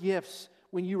or gifts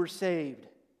when you were saved.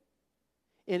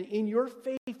 And in your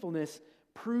faithfulness,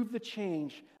 prove the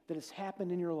change that has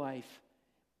happened in your life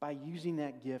by using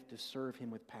that gift to serve him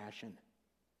with passion.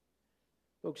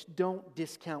 Folks, don't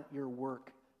discount your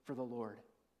work for the Lord.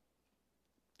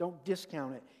 Don't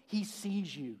discount it. He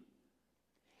sees you.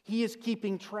 He is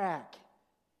keeping track.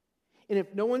 And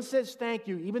if no one says thank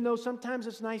you, even though sometimes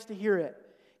it's nice to hear it,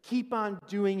 keep on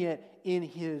doing it in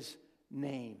his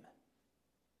name.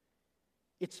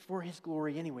 It's for his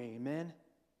glory anyway, amen?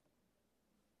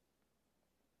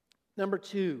 Number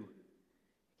 2,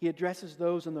 he addresses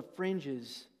those on the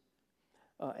fringes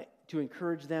to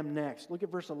encourage them next. Look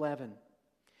at verse 11.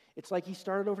 It's like he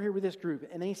started over here with this group,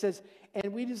 and then he says,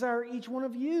 and we desire each one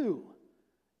of you.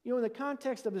 You know, in the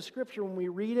context of the scripture, when we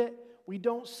read it, we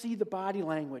don't see the body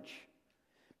language.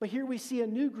 But here we see a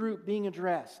new group being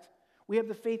addressed. We have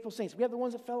the faithful saints. We have the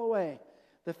ones that fell away,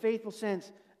 the faithful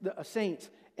saints.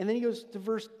 And then he goes to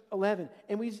verse 11,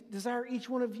 and we desire each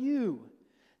one of you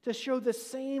to show the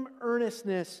same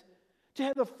earnestness, to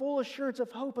have the full assurance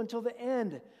of hope until the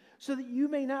end, so that you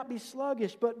may not be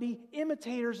sluggish, but be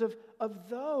imitators of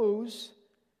those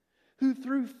who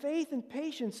through faith and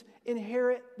patience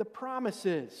inherit the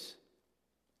promises.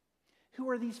 Who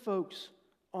are these folks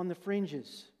on the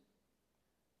fringes?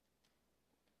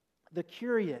 The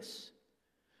curious,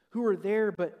 who are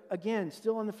there, but again,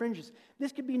 still on the fringes.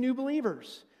 This could be new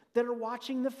believers that are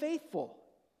watching the faithful.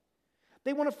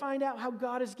 They want to find out how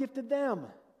God has gifted them.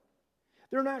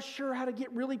 They're not sure how to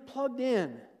get really plugged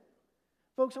in.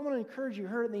 Folks, I want to encourage you,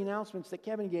 heard in the announcements that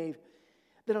Kevin gave,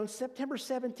 that on September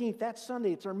 17th, that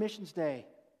Sunday, it's our missions day,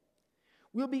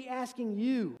 we'll be asking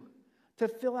you to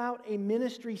fill out a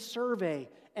ministry survey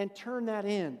and turn that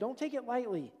in. Don't take it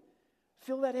lightly.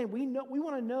 Fill that in. We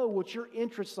want to know what your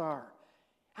interests are,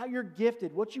 how you're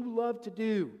gifted, what you love to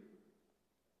do.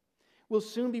 We'll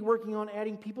soon be working on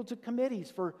adding people to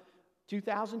committees for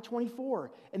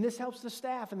 2024. And this helps the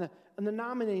staff and the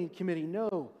nominating committee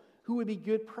know who would be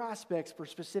good prospects for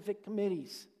specific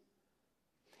committees.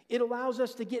 It allows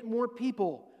us to get more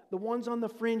people, the ones on the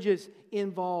fringes,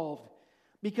 involved.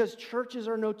 Because churches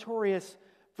are notorious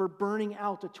for burning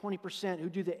out the 20% who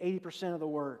do the 80% of the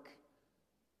work.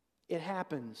 It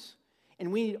happens.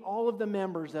 And we need all of the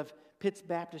members of Pitts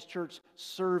Baptist Church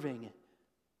serving,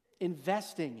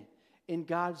 investing in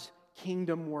God's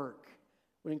kingdom work.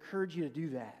 I would encourage you to do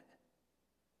that.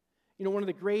 You know, one of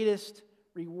the greatest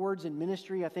rewards in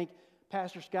ministry, I think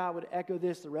Pastor Scott would echo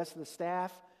this, the rest of the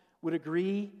staff would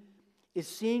agree, is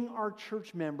seeing our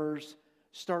church members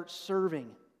start serving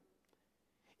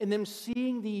and them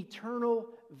seeing the eternal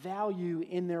value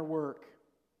in their work.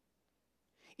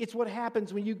 It's what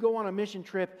happens when you go on a mission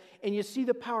trip and you see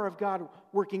the power of God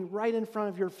working right in front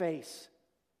of your face.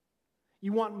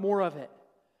 You want more of it.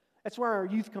 That's why our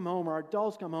youth come home, or our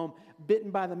adults come home, bitten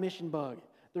by the mission bug.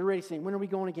 They're ready saying, when are we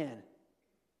going again?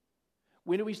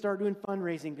 When do we start doing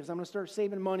fundraising? Because I'm going to start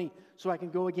saving money so I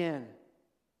can go again.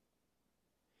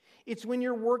 It's when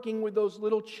you're working with those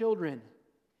little children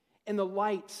and the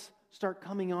lights start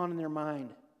coming on in their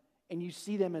mind and you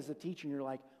see them as a teacher and you're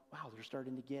like, wow, they're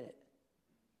starting to get it.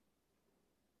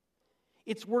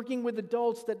 It's working with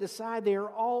adults that decide they are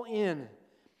all in.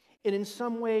 And in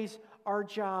some ways, our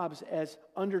jobs as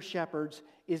under-shepherds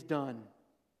is done.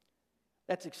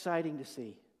 That's exciting to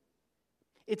see.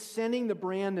 It's sending the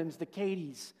Brandons, the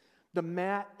Katies, the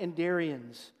Matt and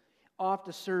Darians off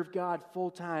to serve God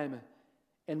full-time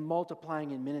and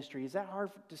multiplying in ministry. Is that hard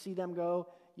to see them go?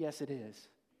 Yes, it is.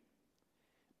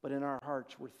 But in our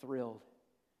hearts, we're thrilled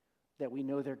that we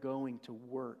know they're going to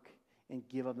work and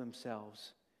give of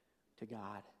themselves to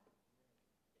God.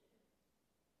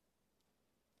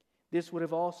 This would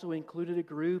have also included a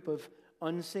group of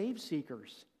unsaved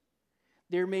seekers.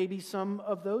 There may be some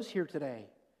of those here today.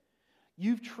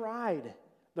 You've tried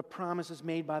the promises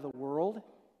made by the world.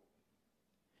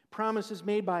 Promises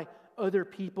made by other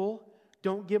people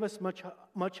don't give us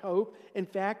much hope. In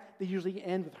fact, they usually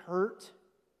end with hurt.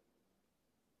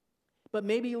 But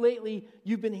maybe lately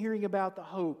you've been hearing about the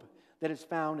hope that is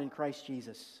found in Christ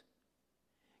Jesus.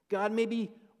 God may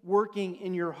be working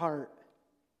in your heart.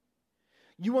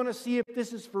 You want to see if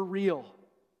this is for real.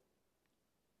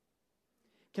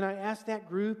 Can I ask that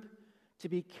group to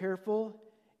be careful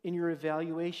in your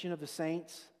evaluation of the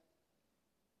saints?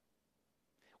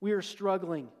 We are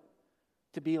struggling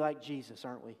to be like Jesus,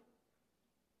 aren't we?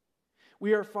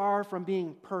 We are far from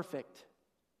being perfect.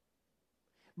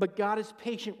 But God is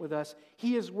patient with us.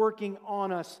 He is working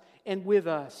on us and with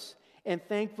us. And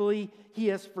thankfully, He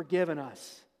has forgiven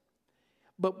us.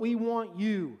 But we want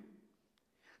you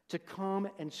to come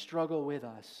and struggle with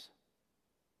us.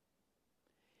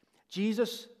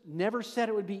 Jesus never said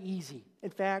it would be easy. In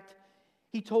fact,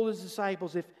 He told His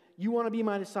disciples, if you want to be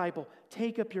my disciple,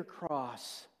 take up your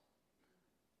cross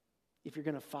if you're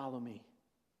going to follow me.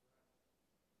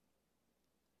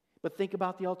 But think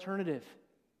about the alternative.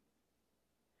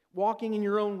 Walking in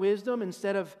your own wisdom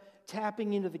instead of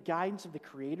tapping into the guidance of the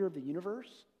Creator of the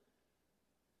universe?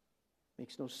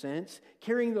 Makes no sense.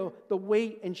 Carrying the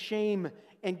weight and shame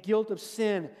and guilt of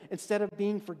sin instead of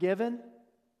being forgiven?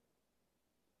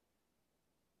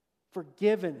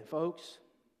 Forgiven, folks.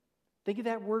 Think of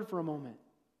that word for a moment.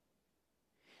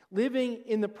 Living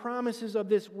in the promises of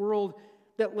this world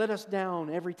that let us down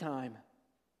every time.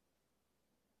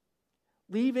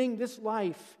 Leaving this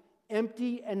life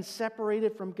empty and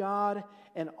separated from God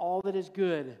and all that is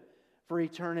good for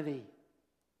eternity.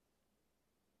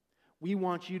 We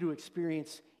want you to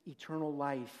experience eternal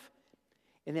life,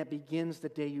 and that begins the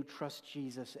day you trust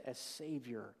Jesus as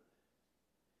Savior.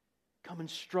 Come and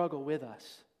struggle with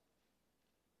us.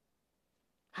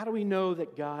 How do we know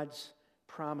that God's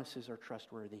promises are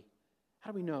trustworthy?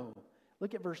 How do we know?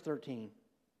 Look at verse 13.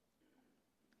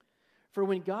 For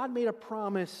when God made a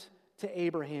promise to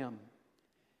Abraham,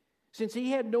 since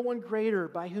he had no one greater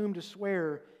by whom to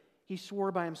swear, he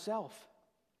swore by himself,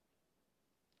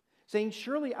 saying,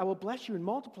 surely I will bless you and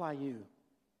multiply you.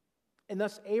 And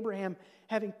thus Abraham,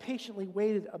 having patiently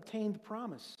waited, obtained the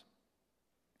promise.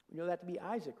 We know that to be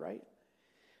Isaac, right?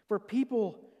 For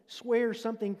people swear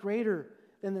something greater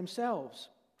than themselves,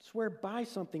 swear by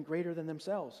something greater than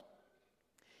themselves.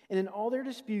 And in all their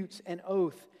disputes, an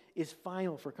oath is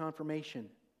final for confirmation.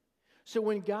 So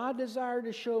when God desired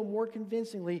to show more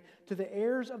convincingly to the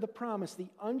heirs of the promise the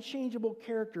unchangeable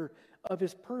character of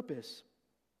his purpose,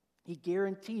 he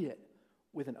guaranteed it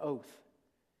with an oath.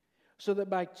 So that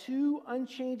by two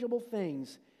unchangeable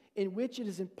things in which it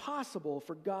is impossible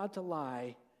for God to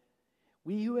lie,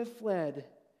 we who have fled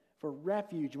for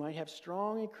refuge might have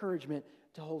strong encouragement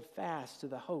to hold fast to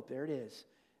the hope, there it is,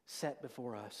 set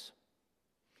before us.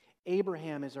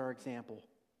 Abraham is our example.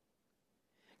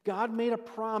 God made a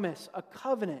promise, a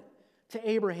covenant to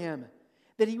Abraham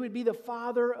that he would be the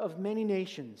father of many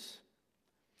nations.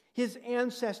 His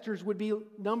ancestors would be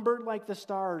numbered like the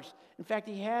stars. In fact,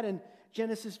 he had in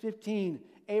Genesis 15,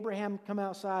 Abraham come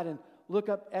outside and look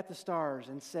up at the stars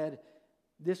and said,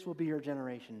 this will be your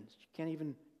generations. You can't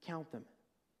even count them.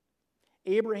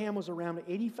 Abraham was around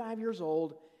 85 years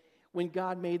old when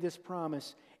God made this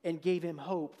promise and gave him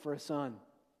hope for a son.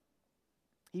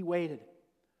 He waited.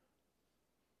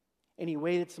 And he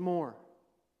waited some more.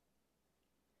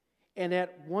 And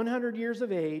at 100 years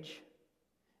of age,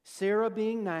 Sarah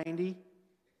being 90,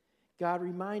 God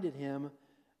reminded him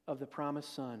of the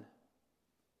promised son.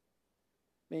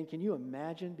 Man, can you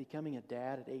imagine becoming a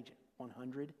dad at age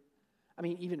 100? I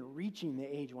mean, even reaching the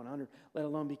age 100, let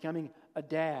alone becoming a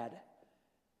dad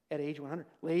at age 100.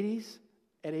 Ladies,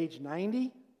 at age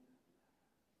 90,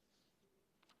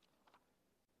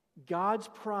 God's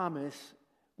promise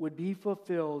would be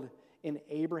fulfilled in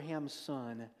Abraham's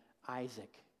son,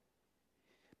 Isaac.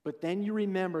 But then you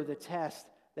remember the test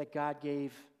that God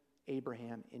gave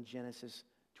Abraham in Genesis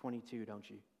 22, don't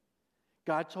you?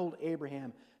 God told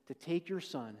Abraham to take your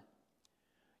son,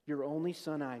 your only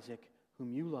son Isaac,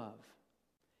 whom you love,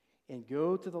 and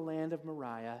go to the land of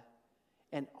Moriah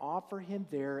and offer him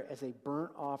there as a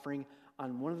burnt offering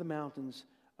on one of the mountains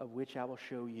of which I will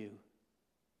show you.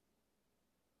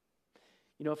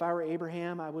 You know, if I were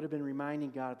Abraham, I would have been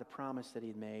reminding God of the promise that he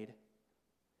had made.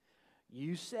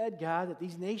 You said, God, that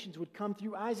these nations would come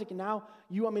through Isaac, and now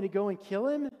you want me to go and kill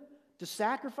him, to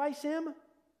sacrifice him?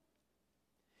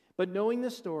 But knowing the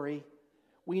story,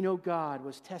 we know God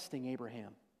was testing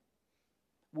Abraham.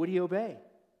 Would he obey?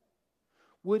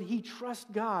 Would he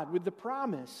trust God with the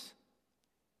promise?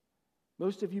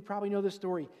 Most of you probably know the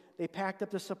story. They packed up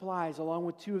the supplies along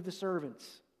with two of the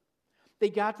servants. They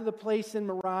got to the place in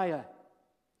Moriah.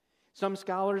 Some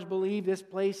scholars believe this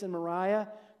place in Moriah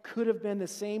could have been the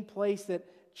same place that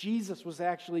Jesus was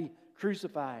actually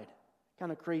crucified.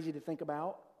 Kind of crazy to think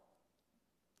about.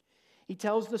 He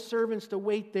tells the servants to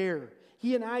wait there.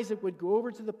 He and Isaac would go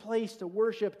over to the place to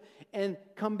worship and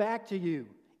come back to you.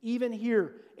 Even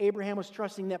here, Abraham was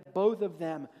trusting that both of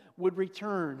them would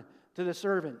return to the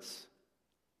servants.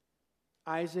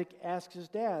 Isaac asks his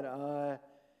dad,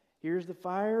 here's the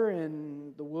fire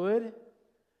and the wood,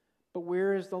 but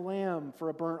where is the lamb for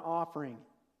a burnt offering?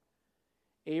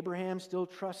 Abraham, still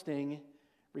trusting,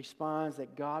 responds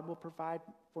that God will provide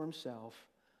for himself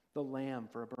the lamb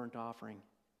for a burnt offering.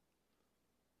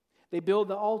 They build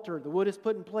the altar. The wood is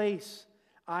put in place.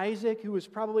 Isaac, who was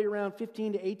probably around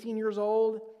 15 to 18 years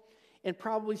old and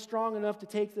probably strong enough to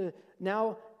take the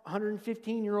now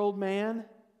 115-year-old man,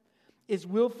 is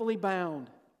willfully bound.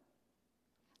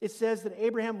 It says that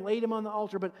Abraham laid him on the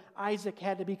altar, but Isaac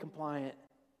had to be compliant.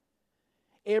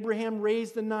 Abraham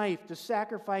raised the knife to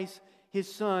sacrifice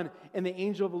his son, and the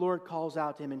angel of the Lord calls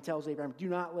out to him and tells Abraham, do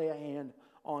not lay a hand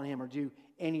on him or do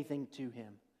anything to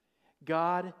him.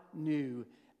 God knew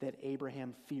that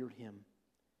Abraham feared him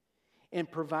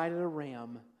and provided a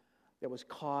ram that was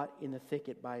caught in the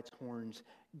thicket by its horns.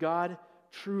 God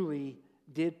truly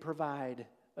did provide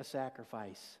a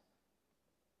sacrifice.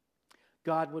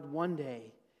 God would one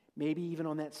day, maybe even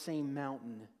on that same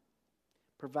mountain,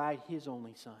 provide his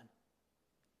only son,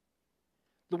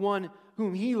 the one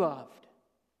whom he loved.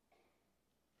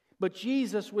 But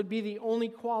Jesus would be the only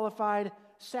qualified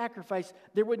sacrifice.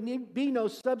 There would be no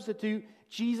substitute.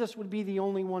 Jesus would be the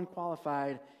only one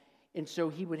qualified, and so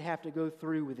he would have to go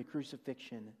through with the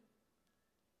crucifixion.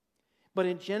 But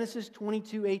in Genesis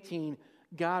 22:18,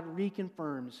 God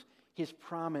reconfirms his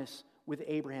promise with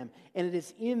Abraham. And it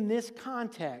is in this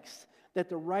context that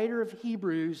the writer of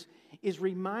Hebrews is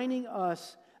reminding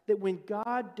us that when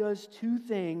God does two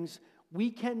things, we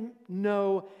can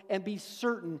know and be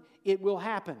certain it will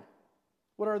happen.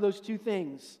 What are those two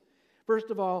things? First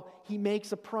of all, he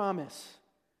makes a promise.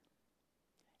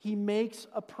 He makes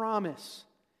a promise.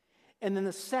 And then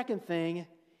the second thing,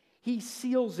 he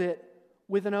seals it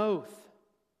with an oath.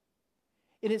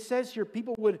 And it says here,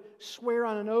 people would swear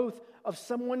on an oath of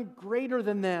someone greater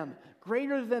than them,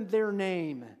 greater than their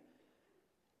name.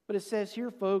 But it says here,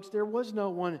 folks, there was no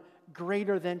one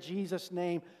greater than Jesus'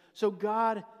 name. So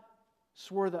God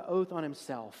swore the oath on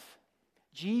himself.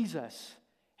 Jesus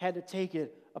had to take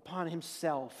it upon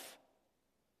himself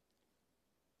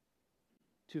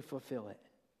to fulfill it.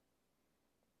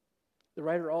 The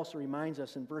writer also reminds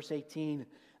us in verse 18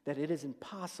 that it is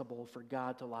impossible for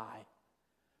God to lie.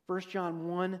 1 John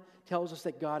 1 tells us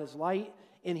that God is light.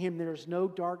 In him there is no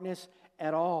darkness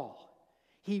at all.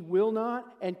 He will not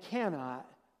and cannot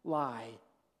lie.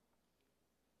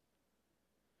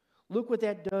 Look what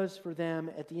that does for them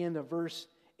at the end of verse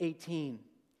 18.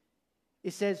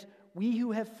 It says, we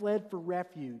who have fled for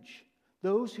refuge,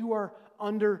 those who are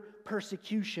under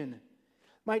persecution,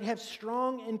 might have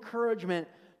strong encouragement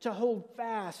to hold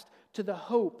fast to the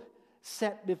hope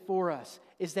set before us.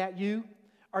 Is that you?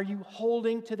 Are you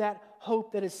holding to that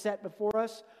hope that is set before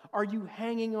us? Are you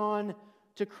hanging on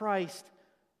to Christ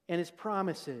and his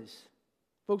promises?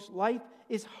 Folks, life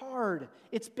is hard.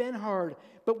 It's been hard,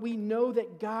 but we know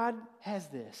that God has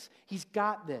this. He's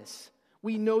got this.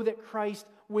 We know that Christ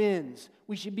wins.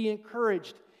 We should be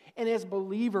encouraged. And as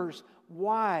believers,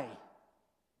 why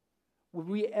would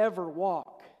we ever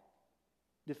walk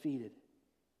defeated?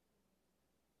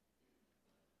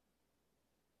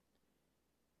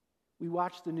 We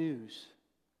watch the news.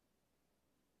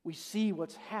 We see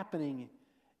what's happening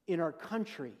in our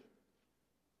country.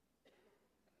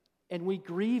 And we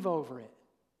grieve over it.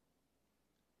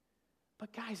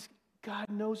 But guys,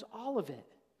 God knows all of it.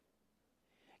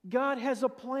 God has a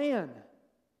plan.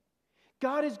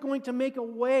 God is going to make a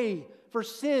way for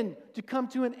sin to come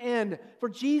to an end, for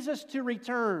Jesus to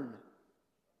return.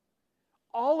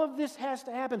 All of this has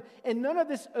to happen, and none of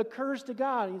this occurs to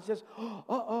God. He says,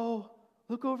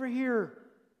 look over here.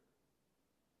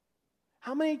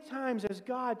 How many times has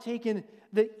God taken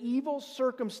the evil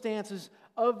circumstances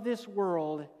of this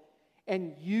world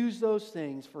and used those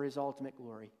things for his ultimate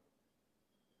glory?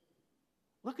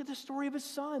 Look at the story of his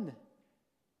son.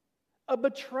 A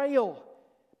betrayal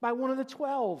by one of the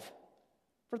 12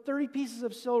 for 30 pieces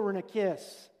of silver and a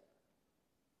kiss.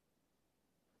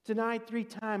 Denied 3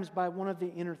 times by one of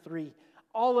the inner 3.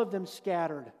 All of them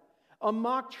scattered. A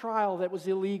mock trial that was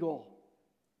illegal.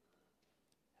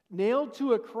 Nailed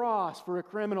to a cross for a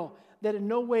criminal that in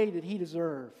no way did he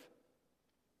deserve.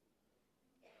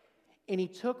 And he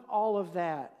took all of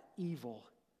that evil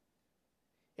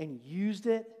and used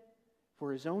it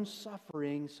for his own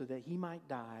suffering so that he might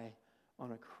die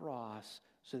on a cross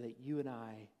so that you and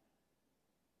I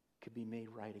could be made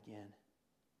right again.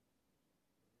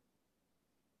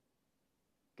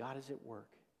 God is at work.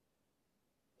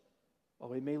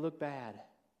 Oh, it may look bad,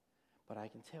 but I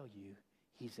can tell you,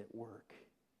 he's at work.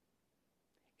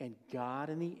 And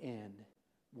God, in the end,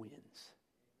 wins.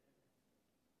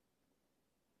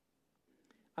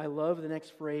 I love the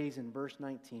next phrase in verse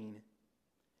 19.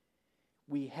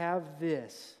 We have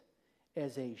this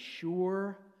as a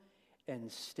sure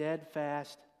and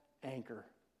steadfast anchor.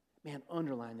 Man,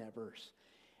 underline that verse.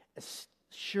 A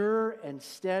sure and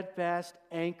steadfast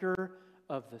anchor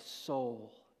of the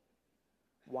soul.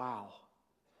 Wow.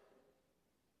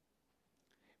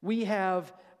 We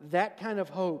have that kind of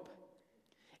hope,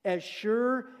 as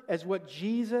sure as what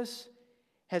Jesus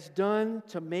has done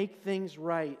to make things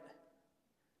right.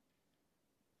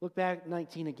 Look back at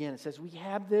 19 again. It says, we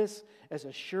have this as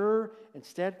a sure and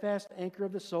steadfast anchor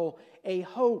of the soul, a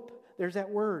hope, there's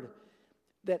that word,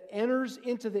 that enters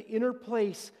into the inner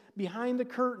place behind the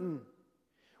curtain,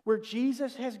 where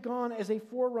Jesus has gone as a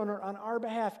forerunner on our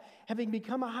behalf, having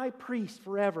become a high priest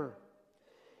forever,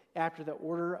 after the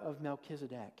order of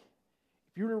Melchizedek.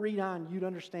 If you were to read on, you'd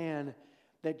understand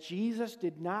that Jesus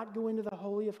did not go into the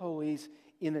Holy of Holies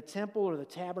in the temple or the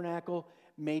tabernacle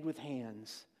made with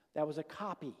hands. That was a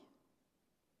copy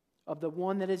of the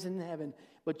one that is in heaven.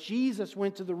 But Jesus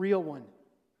went to the real one,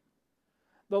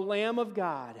 the Lamb of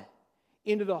God,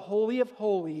 into the Holy of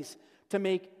Holies to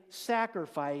make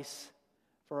sacrifice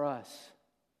for us.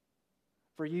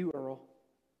 For you, Earl.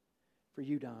 For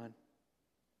you, Don.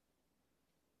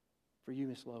 For you,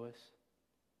 Miss Lois.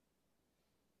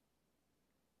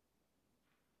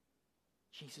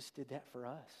 Jesus did that for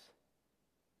us.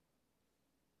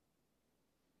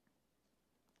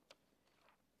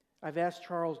 I've asked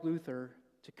Charles Luther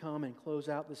to come and close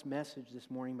out this message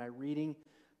this morning by reading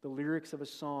the lyrics of a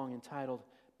song entitled,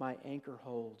 My Anchor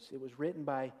Holds. It was written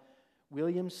by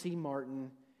William C. Martin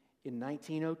in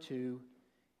 1902,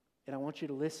 and I want you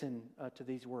to listen to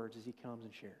these words as he comes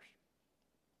and shares.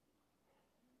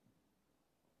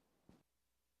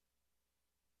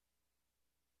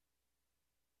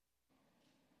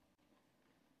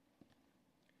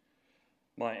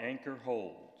 My Anchor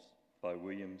Holds by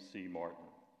William C. Martin.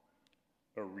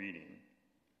 A reading.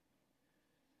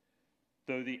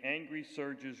 Though the angry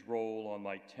surges roll on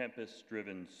my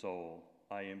tempest-driven soul,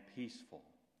 I am peaceful.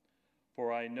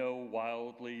 For I know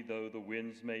wildly though the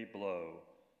winds may blow,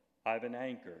 I've an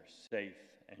anchor safe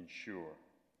and sure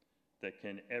that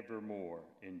can evermore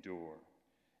endure.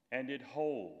 And it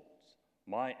holds,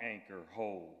 my anchor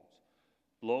holds.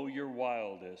 Blow your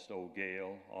wildest, O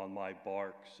gale, on my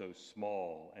bark so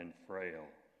small and frail.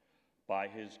 By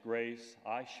his grace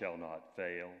I shall not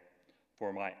fail,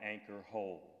 for my anchor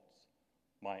holds,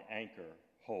 my anchor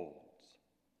holds.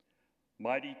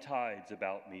 Mighty tides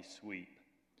about me sweep,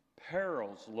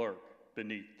 perils lurk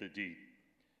beneath the deep.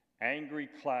 Angry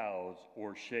clouds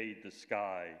o'ershade the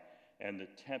sky, and the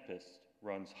tempest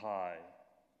runs high.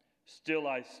 Still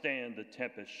I stand the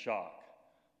tempest shock,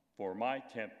 for my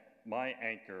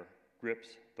anchor grips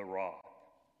the rock.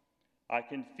 I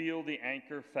can feel the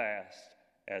anchor fast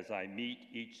as I meet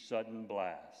each sudden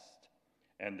blast,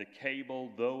 and the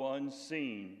cable, though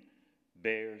unseen,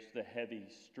 bears the heavy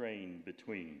strain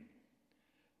between.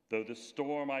 Though the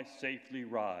storm I safely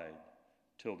ride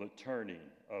till the turning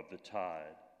of the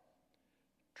tide.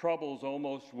 Troubles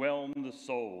almost whelm the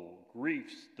soul,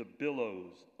 griefs the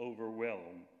billows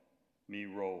overwhelm me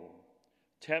roll.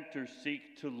 Tempters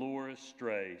seek to lure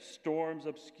astray, storms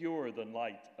obscure the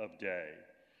light of day.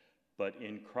 But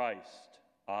in Christ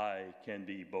I can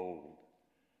be bold.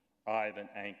 I've an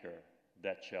anchor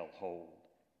that shall hold.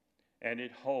 And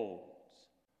it holds,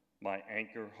 my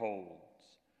anchor holds.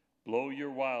 Blow your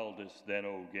wildest then,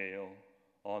 O gale,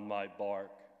 on my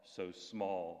bark so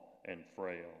small and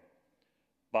frail.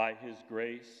 By his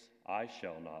grace I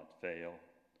shall not fail,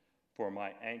 for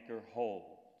my anchor holds,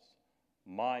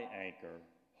 my anchor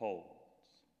holds.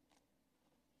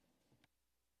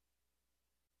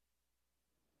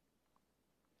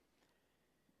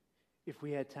 If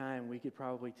we had time, we could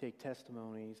probably take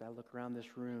testimonies. I look around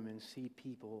this room and see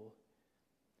people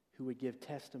who would give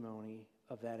testimony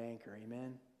of that anchor.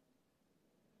 Amen?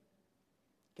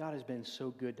 God has been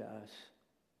so good to us.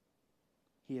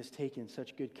 He has taken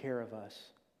such good care of us.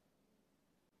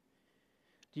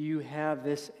 Do you have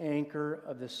this anchor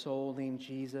of the soul named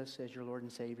Jesus as your Lord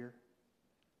and Savior?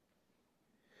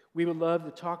 We would love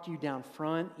to talk to you down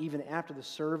front, even after the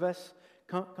service.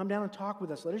 Come down and talk with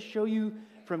us. Let us show you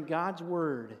from God's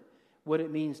Word what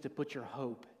it means to put your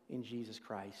hope in Jesus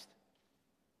Christ.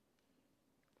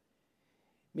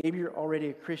 Maybe you're already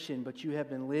a Christian, but you have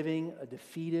been living a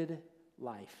defeated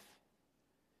life.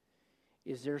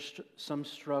 Is there some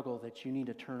struggle that you need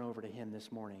to turn over to Him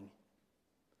this morning?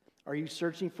 Are you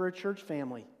searching for a church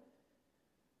family?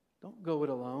 Don't go it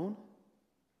alone.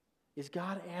 Is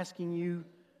God asking you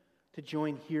to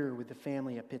join here with the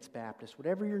family at Pitts Baptist?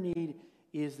 Whatever your need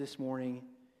is this morning,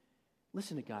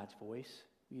 listen to God's voice.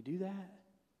 Will you do that?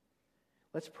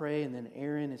 Let's pray, and then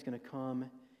Aaron is going to come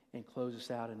and close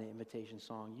us out in an invitation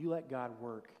song. You let God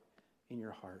work in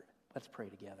your heart. Let's pray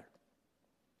together.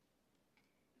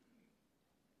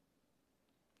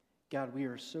 God, we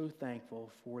are so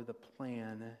thankful for the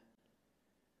plan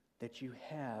that you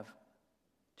have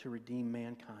to redeem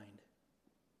mankind.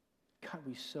 God,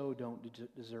 we so don't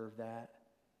deserve that.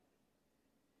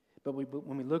 But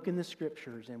when we look in the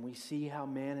Scriptures and we see how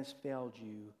man has failed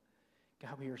you,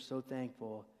 God, we are so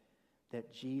thankful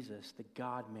that Jesus, the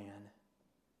God-man,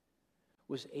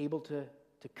 was able to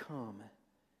come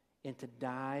and to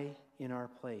die in our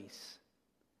place.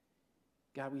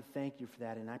 God, we thank you for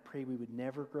that, and I pray we would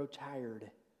never grow tired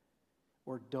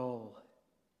or dull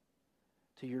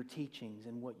to your teachings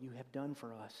and what you have done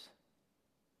for us.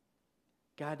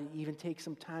 God, to even take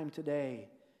some time today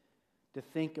to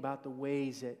think about the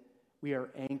ways that we are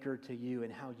anchored to you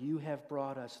and how you have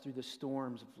brought us through the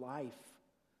storms of life.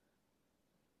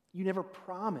 You never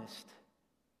promised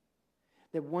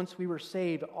that once we were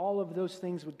saved, all of those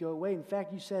things would go away. In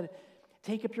fact, you said,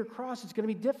 take up your cross. It's going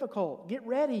to be difficult. Get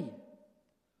ready.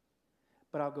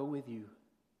 But I'll go with you.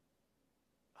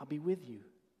 I'll be with you.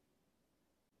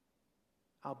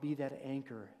 I'll be that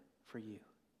anchor for you.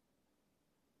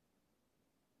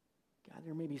 God,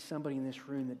 there may be somebody in this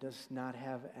room that does not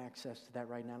have access to that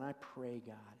right now. And I pray,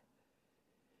 God,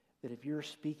 that if you're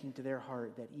speaking to their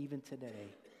heart, that even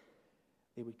today,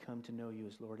 they would come to know you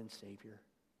as Lord and Savior.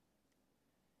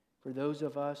 For those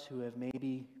of us who have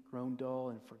maybe grown dull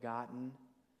and forgotten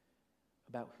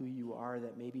about who you are,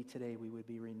 that maybe today we would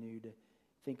be renewed to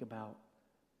think about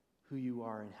who you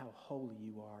are and how holy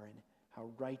you are and how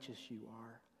righteous you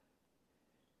are.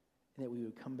 And that we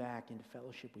would come back into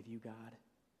fellowship with you, God.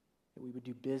 That we would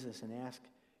do business and ask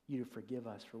you to forgive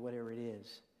us for whatever it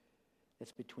is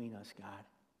that's between us, God.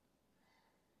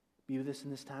 Be with us in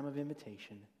this time of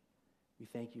invitation. We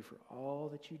thank you for all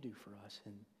that you do for us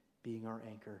and being our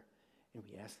anchor. And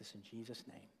we ask this in Jesus'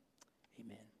 name.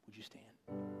 Amen. Would you stand?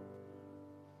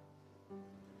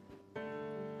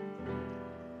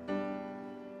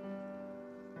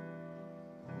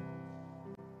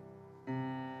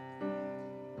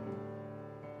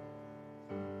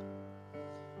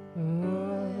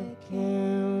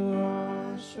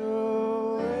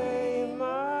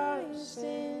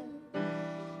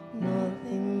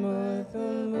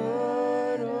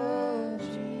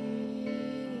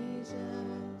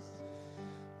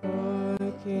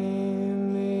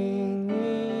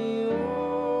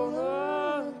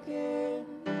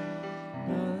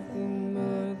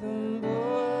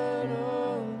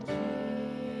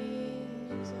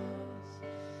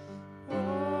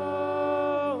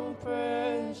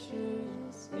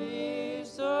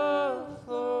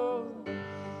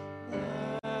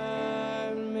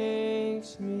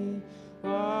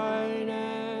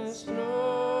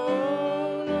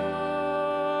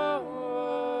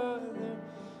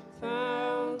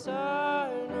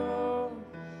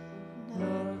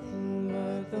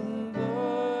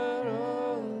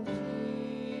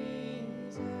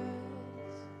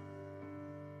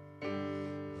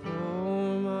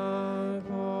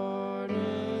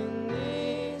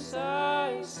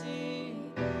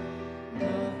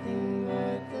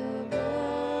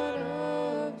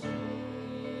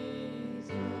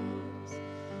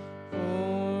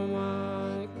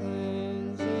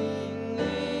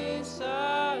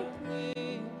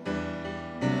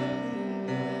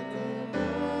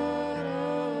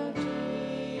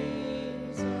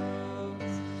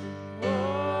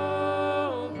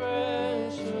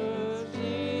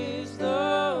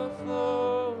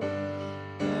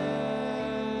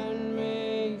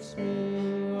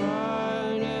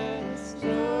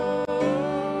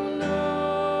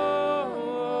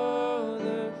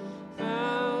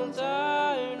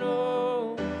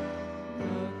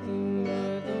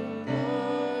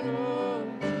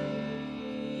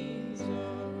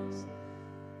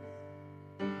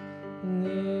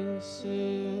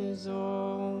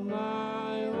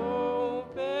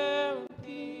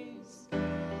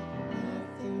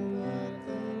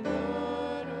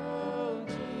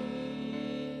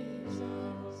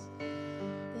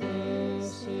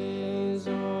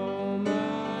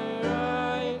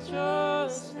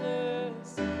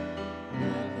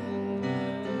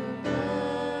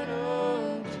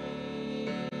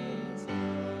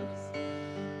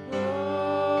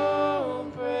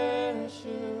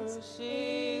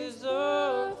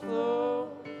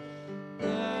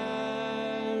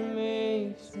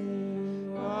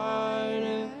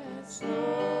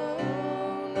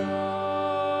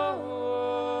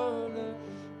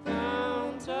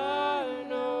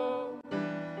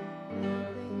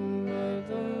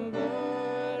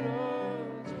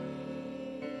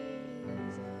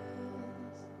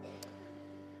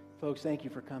 Folks, thank you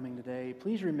for coming today.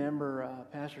 Please remember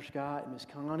Pastor Scott and Miss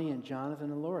Connie and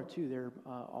Jonathan and Laura, too. They're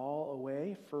all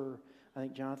away for, I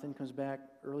think Jonathan comes back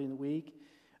early in the week.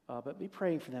 But be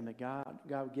praying for them that God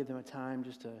would give them a time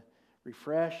just to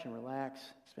refresh and relax,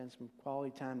 spend some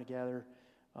quality time together.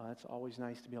 It's always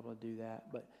nice to be able to do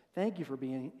that. But thank you for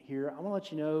being here. I want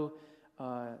to let you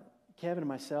know, Kevin and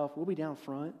myself, we'll be down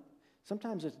front.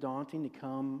 Sometimes it's daunting to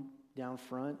come down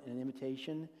front in an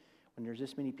invitation when there's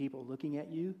this many people looking at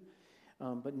you.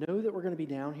 But know that we're going to be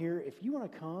down here. If you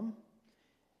want to come,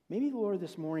 maybe the Lord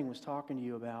this morning was talking to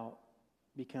you about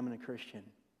becoming a Christian.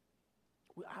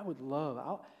 I would love,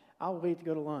 I'll wait to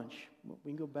go to lunch.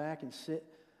 We can go back and sit,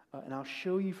 and I'll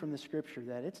show you from the Scripture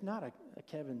that it's not a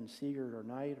Kevin Seegert or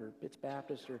Knight or Pitts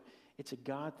Baptist, or it's a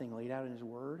God thing laid out in His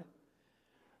Word,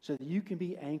 so that you can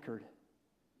be anchored.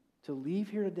 To leave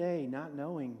here today not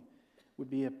knowing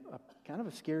would be a kind of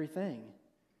a scary thing.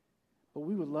 But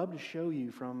we would love to show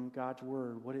you from God's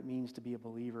Word what it means to be a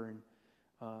believer, and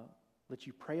let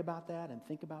you pray about that and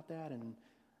think about that and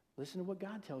listen to what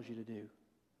God tells you to do.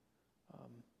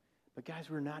 But guys,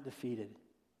 we're not defeated.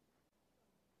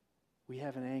 We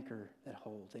have an anchor that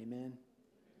holds. Amen?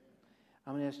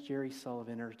 I'm going to ask Jerry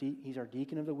Sullivan. He's our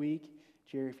deacon of the week.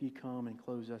 Jerry, if you come and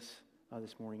close us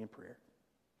this morning in prayer.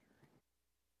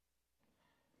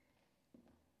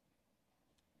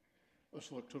 Let's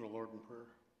look to the Lord in prayer.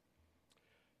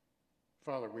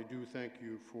 Father, we do thank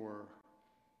you for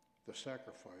the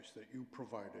sacrifice that you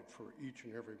provided for each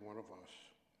and every one of us.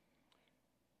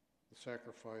 The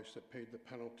sacrifice that paid the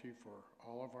penalty for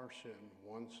all of our sin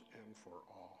once and for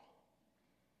all.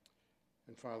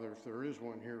 And Father, if there is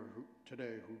one here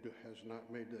today who has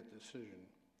not made that decision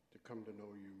to come to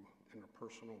know you in a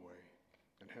personal way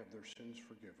and have their sins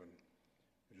forgiven,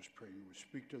 I just pray you would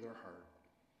speak to their heart.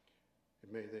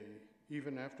 And may they,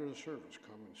 even after the service,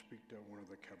 come and speak to one of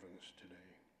the Kevins today.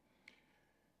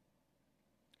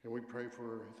 And we pray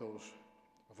for those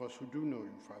of us who do know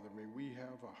you, Father. May we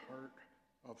have a heart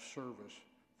of service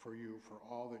for you, for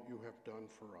all that you have done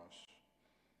for us.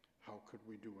 How could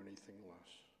we do anything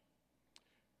less?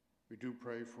 We do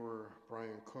pray for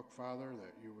Brian Cook, Father,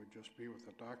 that you would just be with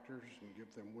the doctors and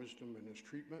give them wisdom in his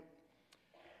treatment.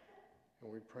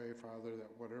 And we pray, Father,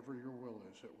 that whatever your will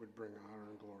is, it would bring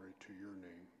honor and glory to your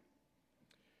name.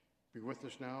 Be with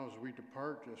us now as we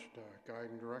depart. Just guide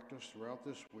and direct us throughout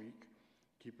this week.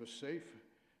 Keep us safe.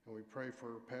 And we pray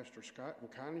for Pastor Scott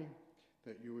and Connie,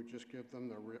 that you would just give them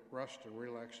the rest and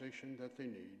relaxation that they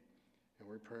need. And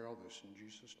we pray all this in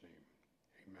Jesus' name.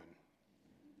 Amen.